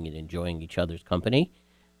eating and enjoying each other's company.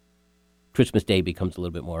 Christmas Day becomes a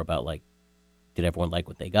little bit more about like, did everyone like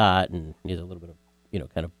what they got? And there's a little bit of,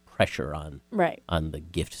 kind of pressure on Right. the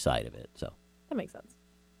gift side of it. So That makes sense.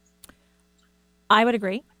 I would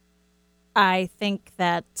agree. I think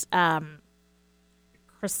that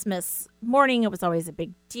Christmas morning, it was always a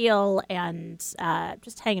big deal, and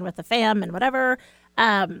just hanging with the fam and whatever.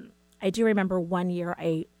 I do remember one year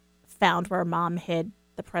I found where Mom hid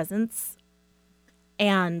the presents,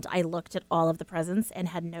 and I looked at all of the presents and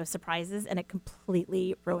had no surprises, and it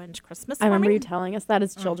completely ruined Christmas I for remember me. you telling us that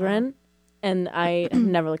as children, and I have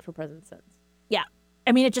never looked for presents since. Yeah.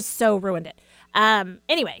 I mean, it just so ruined it.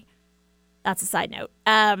 Anyway, that's a side note.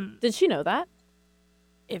 Did she know that?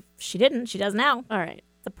 If she didn't, she does now. All right.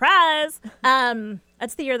 Surprise!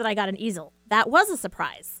 That's the year that I got an easel. That was a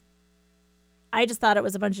surprise. I just thought it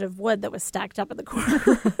was a bunch of wood that was stacked up in the corner.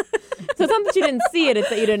 So it's not that you didn't see it, it's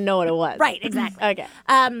that you didn't know what it was. Right, exactly. Okay.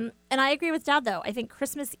 And I agree with Dad, though. I think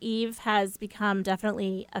Christmas Eve has become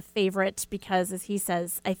definitely a favorite because, as he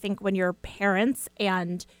says, I think when you're parents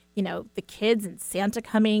and, the kids and Santa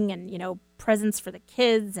coming and, presents for the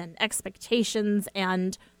kids and expectations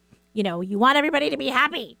and, you want everybody to be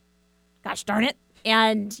happy. Gosh darn it.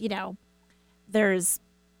 And,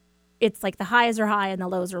 it's like the highs are high and the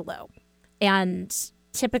lows are low. And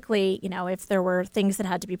typically, if there were things that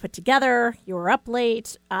had to be put together, you were up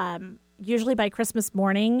late. Usually by Christmas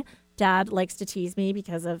morning, Dad likes to tease me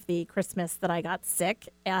because of the Christmas that I got sick.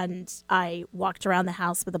 And I walked around the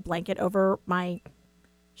house with a blanket over my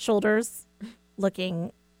shoulders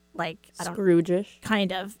looking like, I don't Scrooge-ish.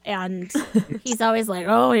 kind of. And he's always like,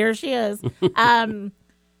 oh, here she is.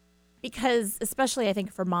 Because especially I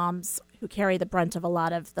think for moms who carry the brunt of a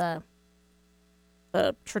lot of the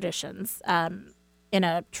traditions in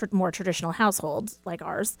a more traditional household like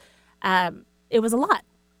ours, it was a lot.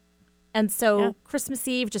 And so Christmas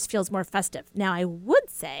Eve just feels more festive. Now, I would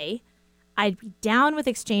say I'd be down with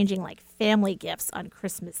exchanging like family gifts on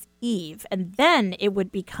Christmas Eve, and then it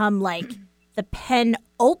would become like the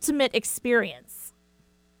penultimate experience.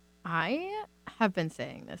 I have been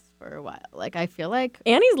saying this for a while. Like, I feel like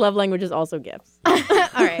Annie's love language is also gifts. all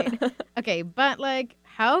right. Okay, but like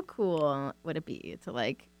how cool would it be to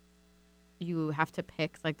like you have to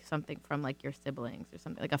pick like something from like your siblings or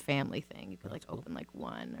something, like a family thing. You could like open like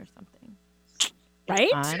one or something.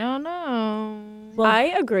 Right? I don't know. Well, I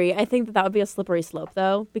agree. I think that would be a slippery slope,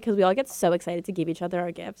 though, because we all get so excited to give each other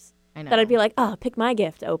our gifts I know. that I'd be like, oh, pick my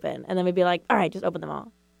gift to open. And then we'd be like, all right, just open them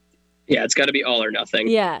all. Yeah, it's got to be all or nothing.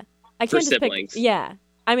 Yeah. I For can't just siblings. pick. Yeah.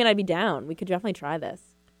 I mean, I'd be down. We could definitely try this.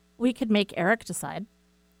 We could make Eric decide.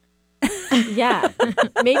 Yeah.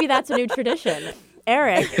 Maybe that's a new tradition.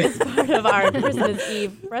 Eric is part of our Christmas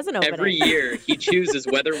Eve present opening. Every year, he chooses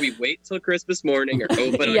whether we wait till Christmas morning or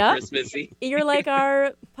open on Yep. Christmas Eve. You're like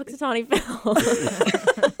our Puxatawny Phil.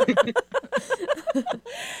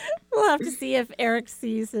 We'll have to see if Eric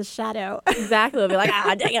sees his shadow. Exactly. We'll be like,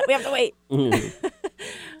 dang it, we have to wait.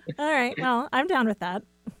 All right. Well, I'm down with that.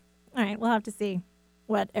 All right. We'll have to see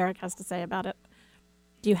what Eric has to say about it.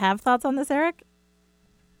 Do you have thoughts on this, Eric?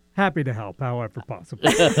 Happy to help however possible.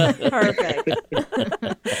 Perfect.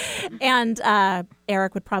 And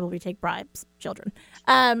Eric would probably take bribes, children.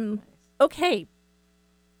 Okay.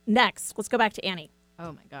 Next, let's go back to Annie.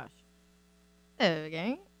 Oh my gosh.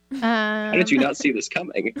 Okay. How did you not see this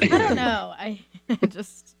coming? I don't know. I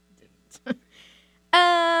just didn't.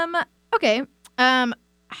 Okay.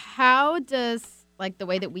 How does like the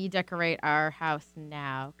way that we decorate our house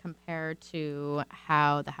now compare to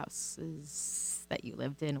how the houses that you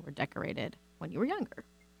lived in were decorated when you were younger?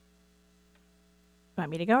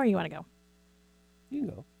 Want me to go or you want to go?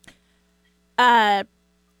 You go.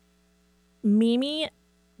 Mimi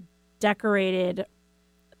decorated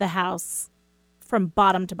the house from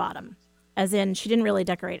bottom to bottom. As in, she didn't really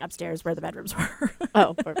decorate upstairs where the bedrooms were.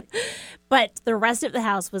 Oh, perfect. But the rest of the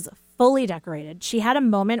house was fully decorated. She had a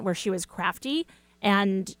moment where she was crafty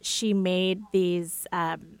and she made these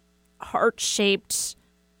heart-shaped,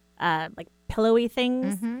 like pillowy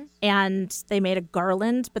things. Mm-hmm. And they made a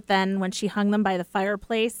garland. But then when she hung them by the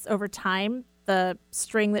fireplace over time, the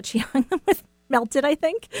string that she hung them with melted, I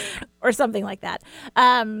think, or something like that.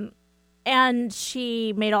 And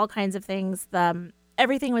she made all kinds of things.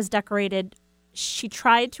 Everything was decorated. She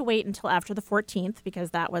tried to wait until after the 14th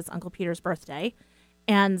because that was Uncle Peter's birthday.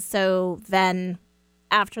 And so then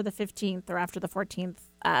after the 15th or after the 14th,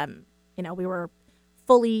 we were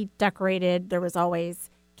fully decorated. There was always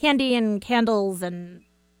candy and candles and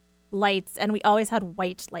lights. And we always had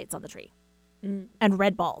white lights on the tree and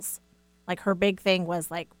red balls. Like her big thing was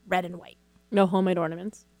like red and white. No homemade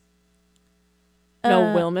ornaments? No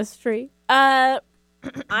Wilmus tree? I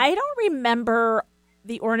don't remember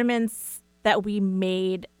the ornaments that we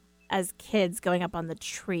made as kids going up on the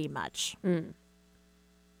tree much.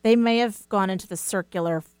 They may have gone into the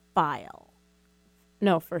circular file.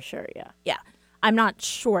 No, for sure, yeah. Yeah. I'm not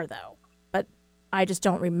sure, though, but I just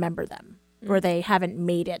don't remember them, or they haven't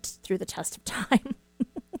made it through the test of time.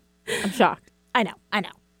 I'm shocked. I know.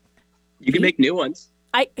 You can make new ones.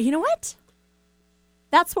 You know what?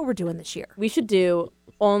 That's what we're doing this year. We should do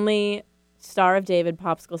only Star of David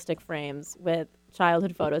popsicle stick frames with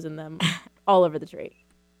childhood photos in them all over the tree.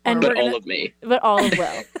 But all of me. But all of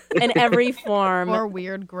Will. In every form. Or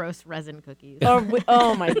weird, gross resin cookies.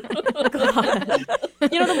 Oh, my God.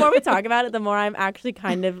 You know, the more we talk about it, the more I'm actually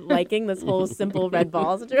kind of liking this whole simple red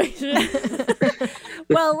ball situation.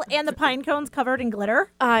 Well, and the pine cones covered in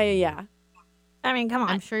glitter. Yeah. I mean, come on.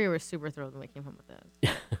 I'm sure you were super thrilled when we came home with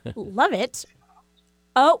this. Love it.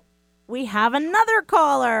 Oh, we have another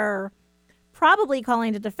caller. Probably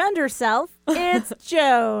calling to defend herself. It's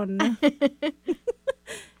Joan.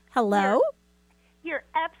 Hello? You're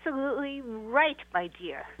absolutely right, my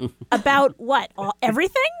dear. About what?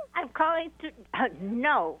 Everything? I'm calling to...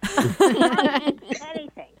 no. Not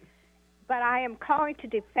anything. But I am calling to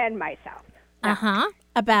defend myself. Uh-huh.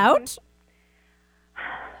 About?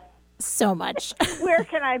 So much. Where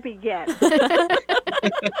can I begin?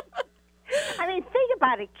 I mean, think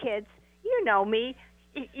about it, kids. You know me.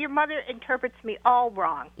 Your mother interprets me all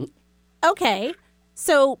wrong. Okay.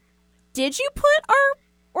 So, did you put our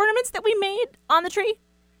ornaments that we made on the tree?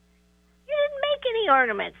 You didn't make any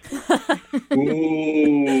ornaments.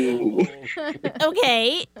 Ooh.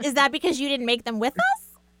 Okay. Is that because you didn't make them with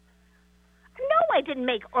us? No, I didn't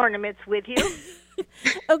make ornaments with you.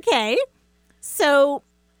 Okay. So,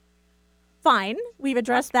 fine. We've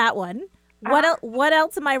addressed that one. What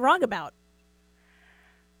else am I wrong about?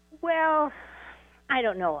 Well, I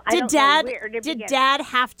don't know. Did Dad begin.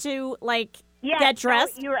 have to Yes, get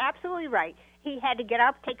dressed? You're absolutely right. He had to get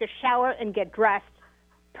up, take a shower, and get dressed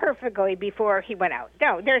perfectly before he went out.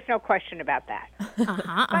 No, there's no question about that.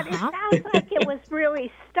 But it sounds like it was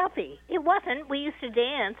really stuffy. It wasn't. We used to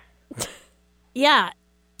dance. Yeah,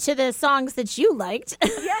 to the songs that you liked.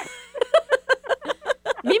 Yes.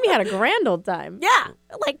 Mimi had a grand old time. Yeah,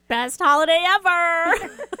 like best holiday ever.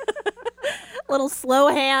 Little slow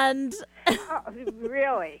hand, Oh,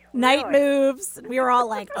 really? night Really? moves. We were all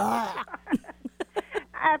like, ugh.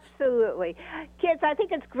 Absolutely. Kids, I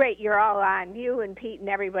think it's great you're all on, you and Pete and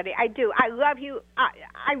everybody. I do. I love you.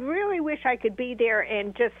 I really wish I could be there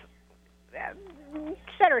and just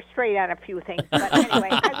set her straight on a few things. But anyway,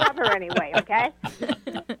 I love her anyway, okay?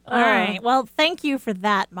 All right. Well, thank you for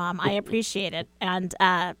that, Mom. I appreciate it. And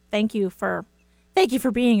thank you for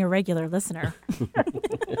being a regular listener.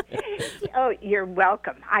 Oh, you're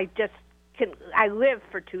welcome. I live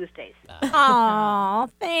for Tuesdays. Aw,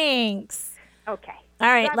 thanks. Okay. All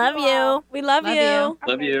right. Love you all. you. We love you. Love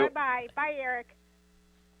Okay, you. Bye-bye. Bye, Eric.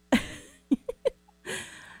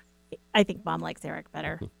 I think Mom likes Eric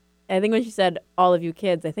better. I think when she said all of you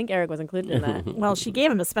kids, I think Eric was included in that. Well, she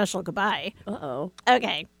gave him a special goodbye. Uh-oh.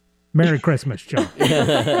 Okay. Merry Christmas, John.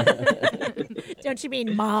 Don't you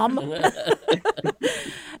mean Mom?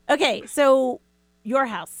 Okay. So your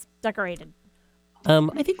house decorated.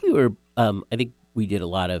 I think we were. I think we did a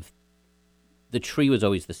lot of. The tree was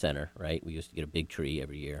always the center, right? We used to get a big tree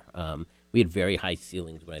every year. We had very high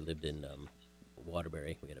ceilings when I lived in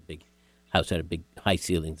Waterbury. We had a big house that had big high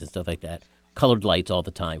ceilings and stuff like that. Colored lights all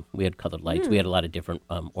the time. We had colored lights. We had a lot of different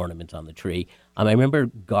ornaments on the tree. I remember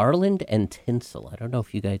garland and tinsel. I don't know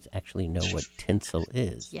if you guys actually know what tinsel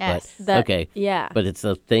is. Yes. But, That- okay. yeah. But it's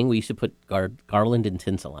the thing we used to put garland and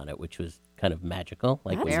tinsel on it, which was kind of magical.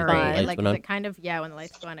 Like That's when the fun. lights Like, went on. it kind of, when the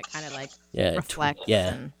lights go on, it kind of like Yeah, reflects.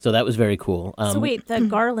 yeah. and- So that was very cool. So wait, the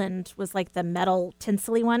garland was like the metal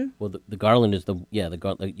tinsely one? Well, the garland is the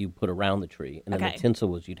garland you put around the tree, and then Okay. the tinsel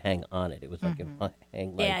was you'd hang on it. It was like you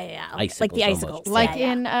hang like Yeah. icicles Like the almost. icicles. Like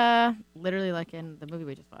Yeah. in, literally like in the movie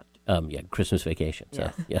we just watched. Christmas Vacation. So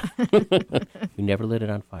yeah, we never lit it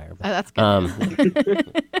on fire. But, That's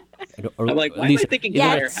good. or I'm like, at why am I least- thinking Yeah,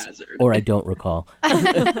 fire it's- hazard? or I don't recall.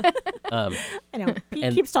 I know. He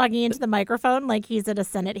And- keeps talking into the microphone like he's at a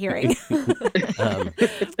Senate hearing.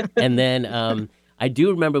 And then I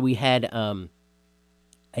do remember we had,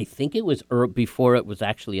 I think it was before it was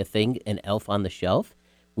actually a thing, an Elf on the Shelf.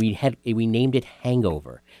 We named it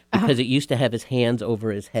Hangover because it used to have his hands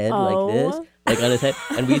over his head like this, like on his head,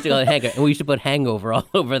 and we used to call it Hangover, and we used to put Hangover all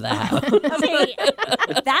over the house. Okay,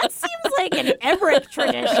 that seems like an Emmerich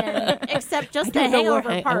tradition, except just the I don't know where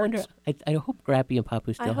hangover part. I wonder. I hope Grappy and Poppu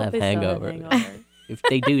I still hope have they still have Hangover. Hangover. If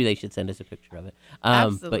they do, they should send us a picture of it. But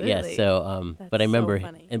yeah, Absolutely. so That's but I remember, so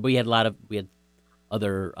funny. and we had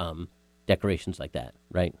other decorations like that,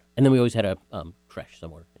 right? And then we always had a creche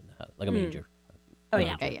somewhere in the house, like a manger. Oh, A yeah.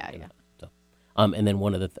 manger Okay, yeah, in the yeah. house, so, and then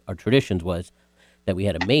one of our traditions was that we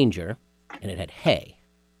had a manger, and it had hay,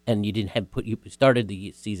 and you started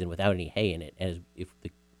the season without any hay in it. As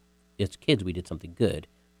kids, we did something good.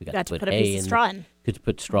 We Got to put a hay piece of straw in. could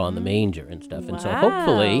put straw in the manger and stuff, and so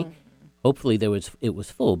Wow. hopefully it was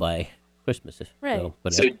full by Christmas. Right.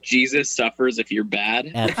 So Jesus suffers if you're bad.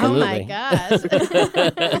 Oh Absolutely. my gosh.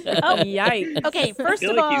 Oh, yikes. Okay, I first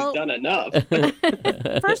feel of like all, he's done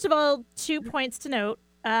enough. first of all, 2 points to note.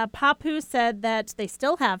 Poppu said that they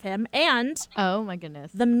still have him, and Oh my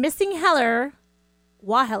goodness. the missing Heller,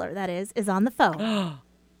 Heller, that is on the phone.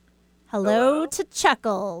 Hello to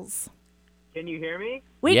Chuckles. Can you hear me?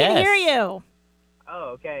 We Yes. can hear you. Oh,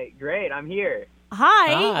 okay. Great. I'm here.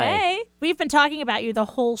 Hi. Hi. Hey. We've been talking about you the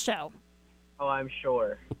whole show. Oh, I'm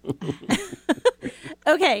sure.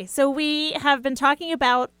 Okay, so we have been talking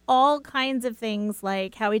about all kinds of things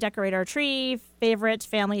like how we decorate our tree, favorite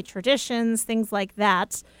family traditions, things like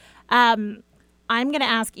that. I'm going to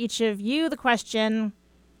ask each of you the question,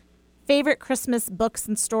 favorite Christmas books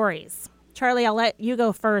and stories. Charlie, I'll let you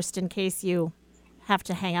go first in case you have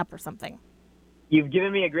to hang up or something. You've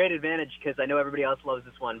given me a great advantage because I know everybody else loves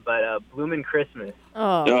this one, but Bloomin' Christmas.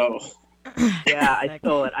 Oh, Oh, Yeah, I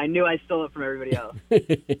stole it. I knew I stole it from everybody else.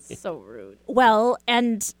 so rude. Well,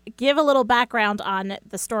 and give a little background on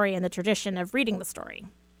the story and the tradition of reading the story.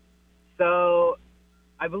 So,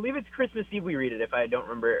 I believe it's Christmas Eve we read it, if I don't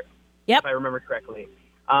remember. Yep. If I remember correctly.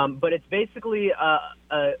 But it's basically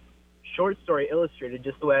a short story illustrated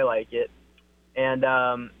just the way I like it. And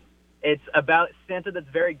it's about Santa that's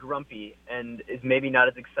very grumpy and is maybe not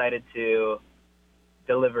as excited to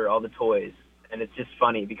deliver all the toys. And it's just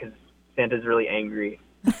funny because Santa's really angry,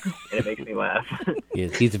 and it makes me laugh.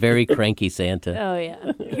 He's a very cranky Santa. Oh,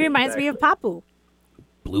 yeah. He reminds me of Poppu.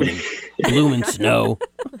 Blooming snow.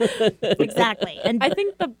 Exactly. And I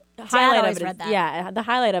think the highlight always of it read is, that. yeah, the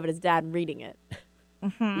highlight of it is Dad reading it.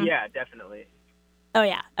 Yeah, definitely. oh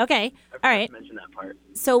yeah. Okay. I forgot All right. to mention that part.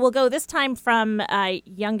 So we'll go this time from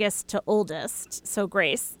youngest to oldest. So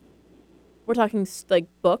Grace, We're talking like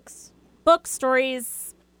books. book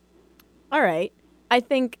stories, All right. I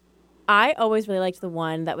think I always really liked the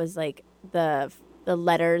one that was like the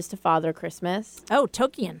letters to Father Christmas. Oh,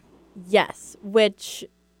 Tolkien. Yes, which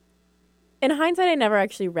in hindsight I never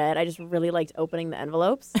actually read. I just really liked opening the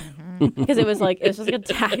envelopes because it was just like a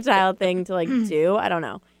tactile thing to like do. I don't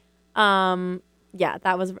know. Yeah,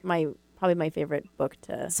 that was probably my favorite book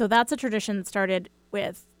to. So that's a tradition that started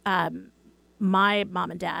with my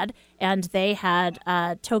mom and dad, and they had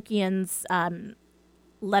Tolkien's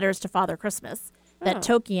letters to Father Christmas that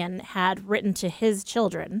Tolkien had written to his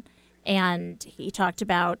children, and he talked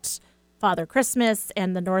about Father Christmas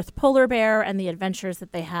and the North Polar Bear and the adventures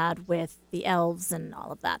that they had with the elves and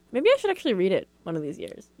all of that. Maybe I should actually read it one of these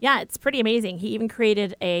years. Yeah, it's pretty amazing. He even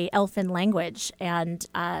created a elfin language, and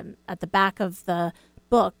at the back of the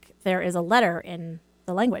book there is a letter in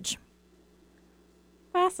the language.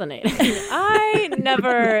 Fascinating. I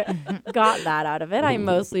never got that out of it. I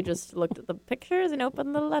mostly just looked at the pictures and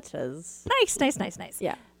opened the letters. Nice.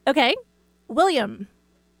 Yeah. Okay, William.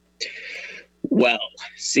 Well,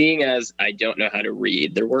 seeing as I don't know how to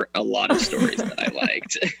read, there weren't a lot of stories that I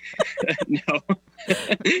liked. No.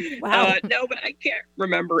 Wow. No, but I can't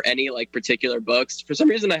remember any like particular books. For some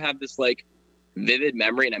reason, I have this like vivid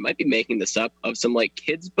memory, and I might be making this up, of some like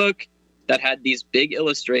kids book that had these big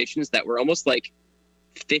illustrations that were almost like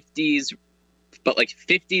 50s, but like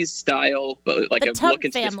 50s style, but like The a Tub look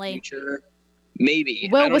into Family. the future. Maybe. I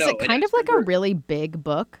Well, don't was know. it And kind I of like a remember- really big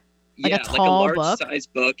book? Like a yeah, tall like a large book? size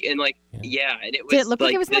book, and like and it was. Did it look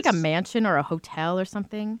like it was like a this- mansion or a hotel or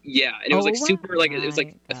something? Yeah, and it was like Oh super like it was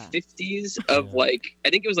like my the gosh. 50s of like I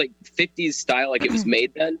think it was like 50s style, like it was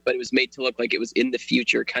made then, but it was made to look like it was in the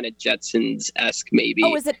future, kind of Jetsons-esque maybe.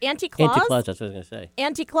 Oh, is it Auntie Claus? Anti-Claus, that's what I was going to say.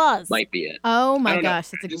 Auntie Claus. Might be it. Oh I my don't know. gosh,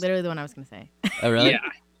 that's like Just- literally the one I was going to say. Oh, really?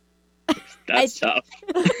 Yeah, that's tough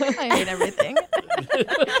I hate everything.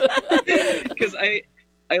 because I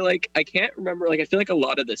can't remember. Like I feel like a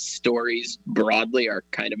lot of the stories broadly are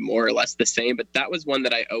kind of more or less the same, but that was one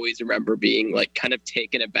that I always remember being like kind of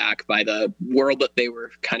taken aback by the world that they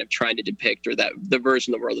were kind of trying to depict, or that the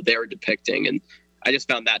version of the world that they were depicting, and I just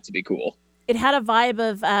found that to be cool. It had a vibe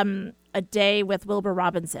of A Day with Wilbur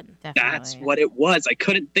Robinson. Definitely. That's what it was. I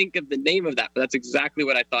couldn't think of the name of that, but that's exactly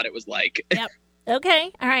what I thought it was like.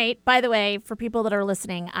 Okay, all right. By the way, for people that are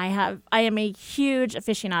listening, I am a huge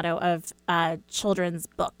aficionado of children's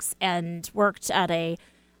books, and worked at a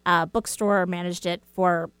bookstore, managed it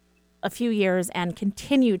for a few years, and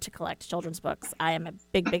continue to collect children's books. I am a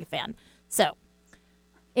big fan. So,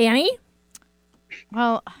 Annie?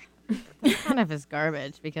 Well, that kind of is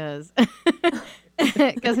garbage because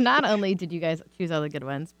not only did you guys choose all the good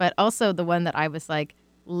ones, but also the one that I was like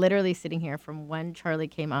literally sitting here from when Charlie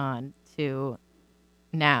came on to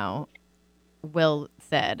now, Will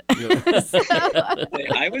said.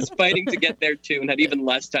 I was fighting to get there too, and had even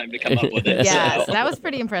less time to come up with it. Yeah, so. so that was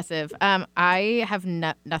pretty impressive. I have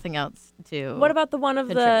nothing else to. What about the one of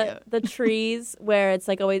Contribute. the trees where it's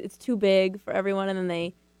like always it's too big for everyone and then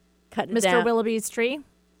they cut it Mr. down? Willoughby's tree?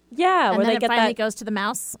 Yeah, And where then they it get finally that. goes to the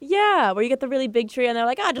mouse? Yeah, where you get the really big tree and they're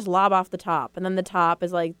like, just lob off the top, and then the top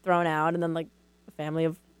is like thrown out, and then like a family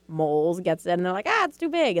of moles gets it, and they're like, it's too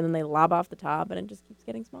big, and then they lob off the top, and it just keeps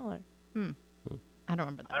getting smaller. I don't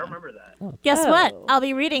remember that. I don't remember that. Guess what? Oh. I'll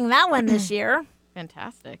be reading that one this year.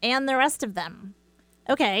 Fantastic. And the rest of them.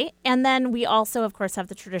 Okay, and then we also, of course, have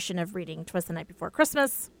the tradition of reading Twas the Night Before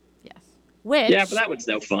Christmas, Yes. which... Yeah, but that one's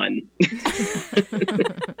no fun.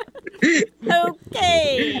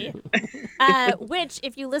 Okay. Which,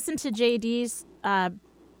 if you listen to JD's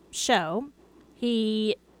show,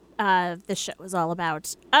 this show is all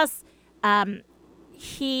about us.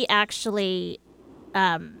 He actually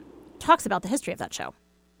talks about the history of that show.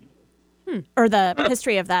 Or the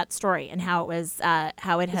history of that story, and how it was,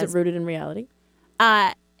 how it Is has... it rooted in reality?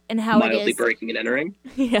 and how it Mildly is... breaking and entering.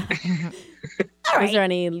 Yeah. All right. Is there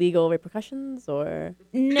any legal repercussions or?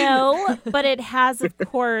 No, but it has, of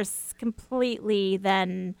course, completely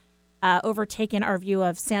then overtaken our view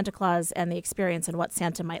of Santa Claus and the experience and what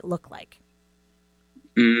Santa might look like.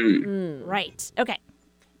 Right. Okay.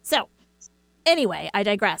 So, anyway, I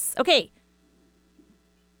digress. Okay.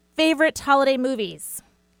 Favorite holiday movies?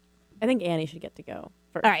 I think Annie should get to go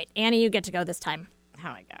first. All right, Annie, you get to go this time. Oh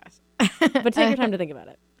my gosh. But take your time to think about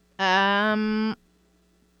it.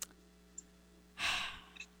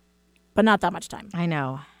 But not that much time. I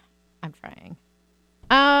know. I'm trying.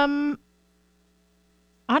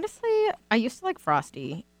 Honestly, I used to like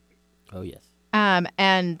Frosty. Oh, yes.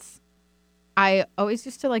 And I always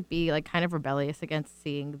used to like be like kind of rebellious against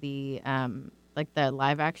seeing the like the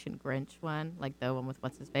live action Grinch one, like the one with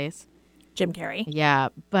what's his face. Jim Carrey. Yeah,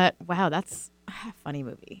 but wow, that's a funny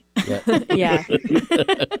movie. Yeah. Yeah.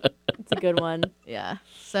 It's a good one. Yeah.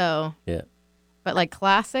 So. Yeah. But like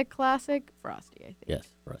classic Frosty, I think. Yes,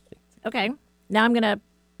 Frosty. Okay. Now I'm going to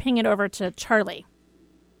ping it over to Charlie.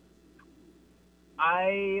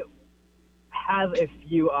 I have a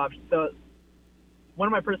few options. So one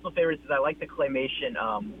of my personal favorites is I like the claymation.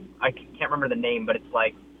 I can't remember the name, but it's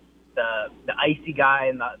like the icy guy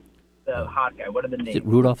and the hot guy. What are the names? Is it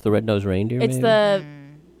Rudolph the Red-Nosed Reindeer? It's maybe?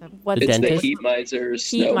 what's It's the dentist? Heat Miser, Heat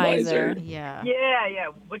Snow Miser. Miser. Yeah. Yeah.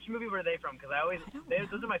 Which movie were they from? Because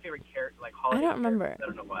those are my favorite characters, like holiday. I don't remember. characters.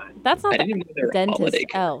 I don't know why. That's not I didn't even know they the were dentist holiday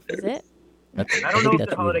elf, is characters. it? I don't know if that's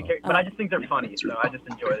they're holiday Rudolph. characters, but I just think they're funny, so I just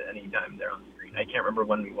enjoy it anytime they're on screen. I can't remember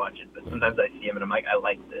when we watch it, but sometimes I see them and I'm like, I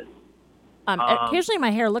like this. Occasionally my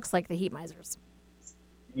hair looks like the Heat Misers.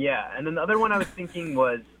 Yeah, and then the other one I was thinking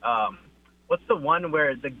was, what's the one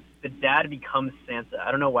where the dad becomes Santa?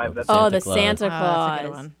 I don't know why, but that's Oh, Santa the Claus. Santa That's a Claus. good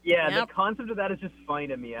one. yeah. Yep. The concept of that is just funny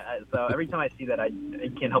to me. So every time I see that, I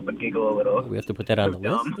can't help but giggle a little. We have to put that on the So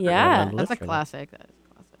list. dumb. Yeah. On the That's a list or not? classic. That is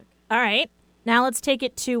a classic. All right. Now let's take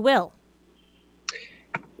it to Will.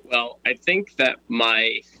 Well, I think that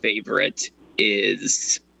my favorite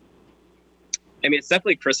is, I mean, it's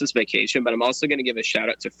definitely Christmas Vacation, but I'm also going to give a shout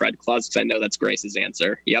out to Fred Claus because I know that's Grace's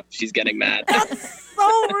answer. Yep, she's getting mad.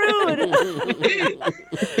 So rude.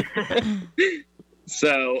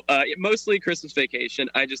 So mostly Christmas Vacation.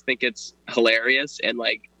 I just think it's hilarious and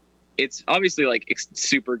like it's obviously like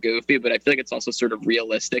super goofy, but I feel like it's also sort of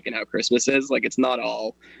realistic in how Christmas is. Like it's not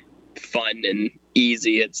all fun and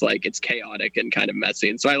easy. It's like it's chaotic and kind of messy,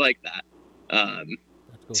 and so I like that. That's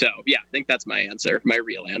cool. So yeah, I think that's my answer, my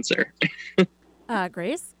real answer.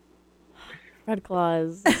 Grace? Fred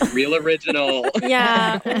Claus. Real original.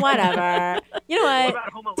 Yeah, whatever. You know What what?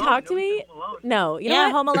 about Home Alone? Talk to Nobody me. says Home Alone. No, you know Yeah,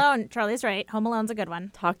 what? Home Alone. Charlie's right. Home Alone's a good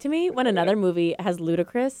one. Talk to me when another movie has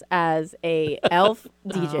Ludacris as a elf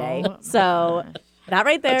DJ. Oh, So that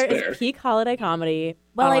right there That's is fair. peak holiday comedy.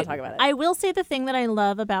 Well, I want to talk about it. I will say the thing that I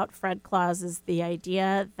love about Fred Claus is the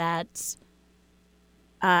idea that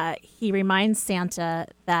he reminds Santa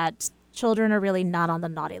that children are really not on the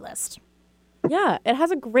naughty list. Yeah, it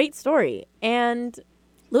has a great story and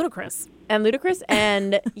Ludicrous. ludicrous,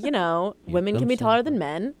 and you know, women can be taller than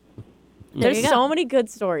men. There's you go. so many good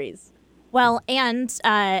stories. Well, and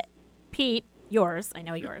Pete, yours. I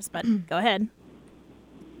know yours, but go ahead.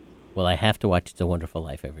 Well, I have to watch It's a Wonderful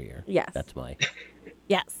Life every year. Yes. That's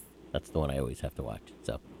Yes. the one I always have to watch.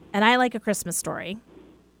 So And I like A Christmas Story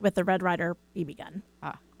with the Red Ryder BB gun.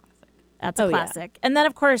 Ah, classic. That's a Oh, yeah. classic. And then,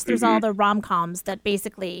 of course, there's all the rom-coms that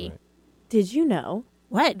basically... Did you know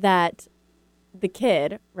What? that the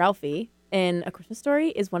kid Ralphie in A Christmas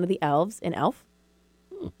Story is one of the elves in Elf?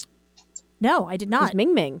 No, I did He's not.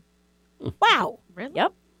 Ming Ming. Wow. Really?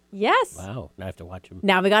 Yep. Yes. wow, now I have to watch them.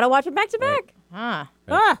 Now we gotta watch it back to back. Ah.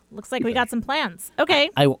 Ah, looks like we got some plans. Okay.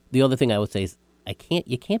 The other thing I would say is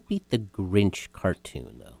you can't beat the Grinch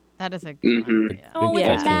cartoon though. That is a good Mhm. one. Yeah. Oh, with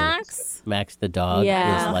Yeah. Max. Max the dog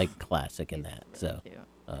Yeah. is like classic in that. So Cute.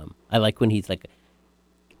 I like when he's like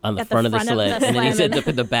on the At the front of the front of sled, the and then he sled. sits up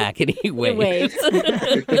in the back and he waves. Wait.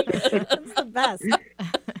 That's the best.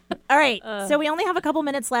 All right. So we only have a couple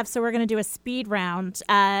minutes left, so we're going to do a speed round,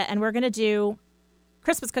 and we're going to do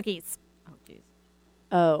Christmas cookies. Oh, jeez.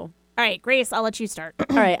 Oh. All right, Grace, I'll let you start.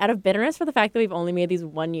 All right. Out of bitterness for the fact that we've only made these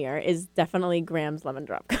 1 year is definitely Graham's lemon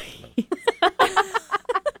drop cookies.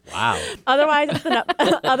 Wow. Otherwise, it's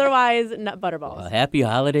the nut butter balls. Well, happy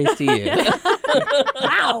holidays to you.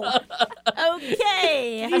 Wow.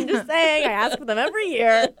 Okay. I'm just saying, I ask for them every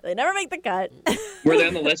year. They never make the cut. Were they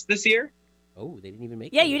on the list this year? Oh, they didn't even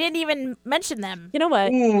make Yeah, it. you didn't even mention them. You know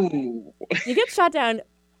what? Ooh. You get shot down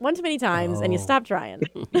one too many times and you Oh. stop trying.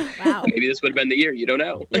 Wow. Maybe this would have been the year. You don't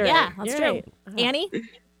know. You're Yeah, right. that's You're true. right. Annie?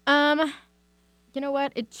 You know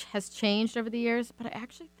what? It has changed over the years, but I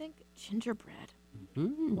actually think gingerbread.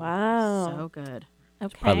 Wow. So good.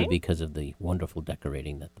 Okay. Probably because of the wonderful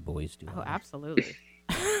decorating that the boys do. Oh, absolutely.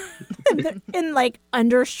 In like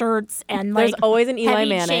undershirts and There's like always an Eli heavy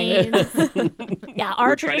Manning. chains. Yeah, our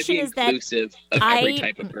We're trying to tradition be is that inclusive of every I-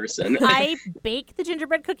 type of person. I bake the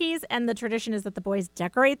gingerbread cookies, and the tradition is that the boys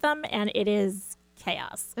decorate them, and it is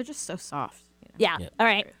chaos. They're just so soft. You know? Yeah. Yeah. All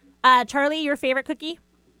right. Charlie, your favorite cookie?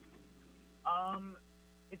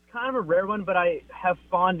 It's kind of a rare one, but I have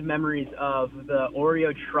fond memories of the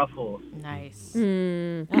Oreo truffles. Nice.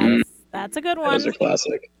 That's a good one. Those are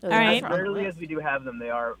classic. All right. As rarely as we do have them, they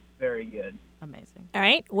are very good. Amazing. All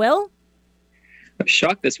right. Will? I'm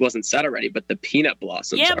shocked this wasn't said already, but the peanut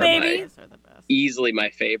blossoms Yeah, are baby. Those are the best. easily my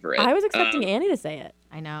favorite. I was expecting Annie to say it.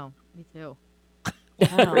 I know. Me too.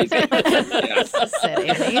 Crazy. Yeah. Sit,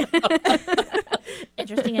 Annie.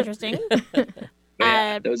 Interesting.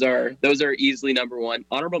 Yeah, those are easily number one.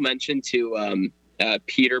 Honorable mention to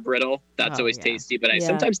Peter Brittle. That's always tasty, but I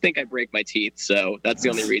sometimes think I break my teeth, so that's the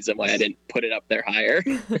only reason why I didn't put it up there higher.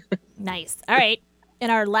 Nice. All right. In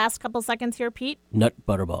our last couple seconds here, Pete. Nut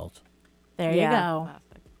butterballs. There you go.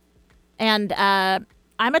 And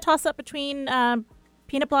I'm a toss-up between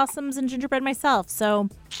peanut blossoms and gingerbread myself. So,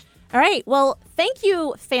 all right. Well, thank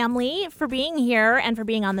you, family, for being here and for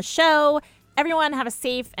being on the show. Everyone have a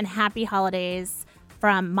safe and happy holidays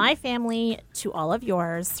from my family to all of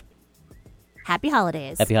yours. Happy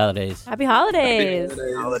holidays. Happy holidays. Happy holidays.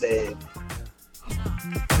 Holidays.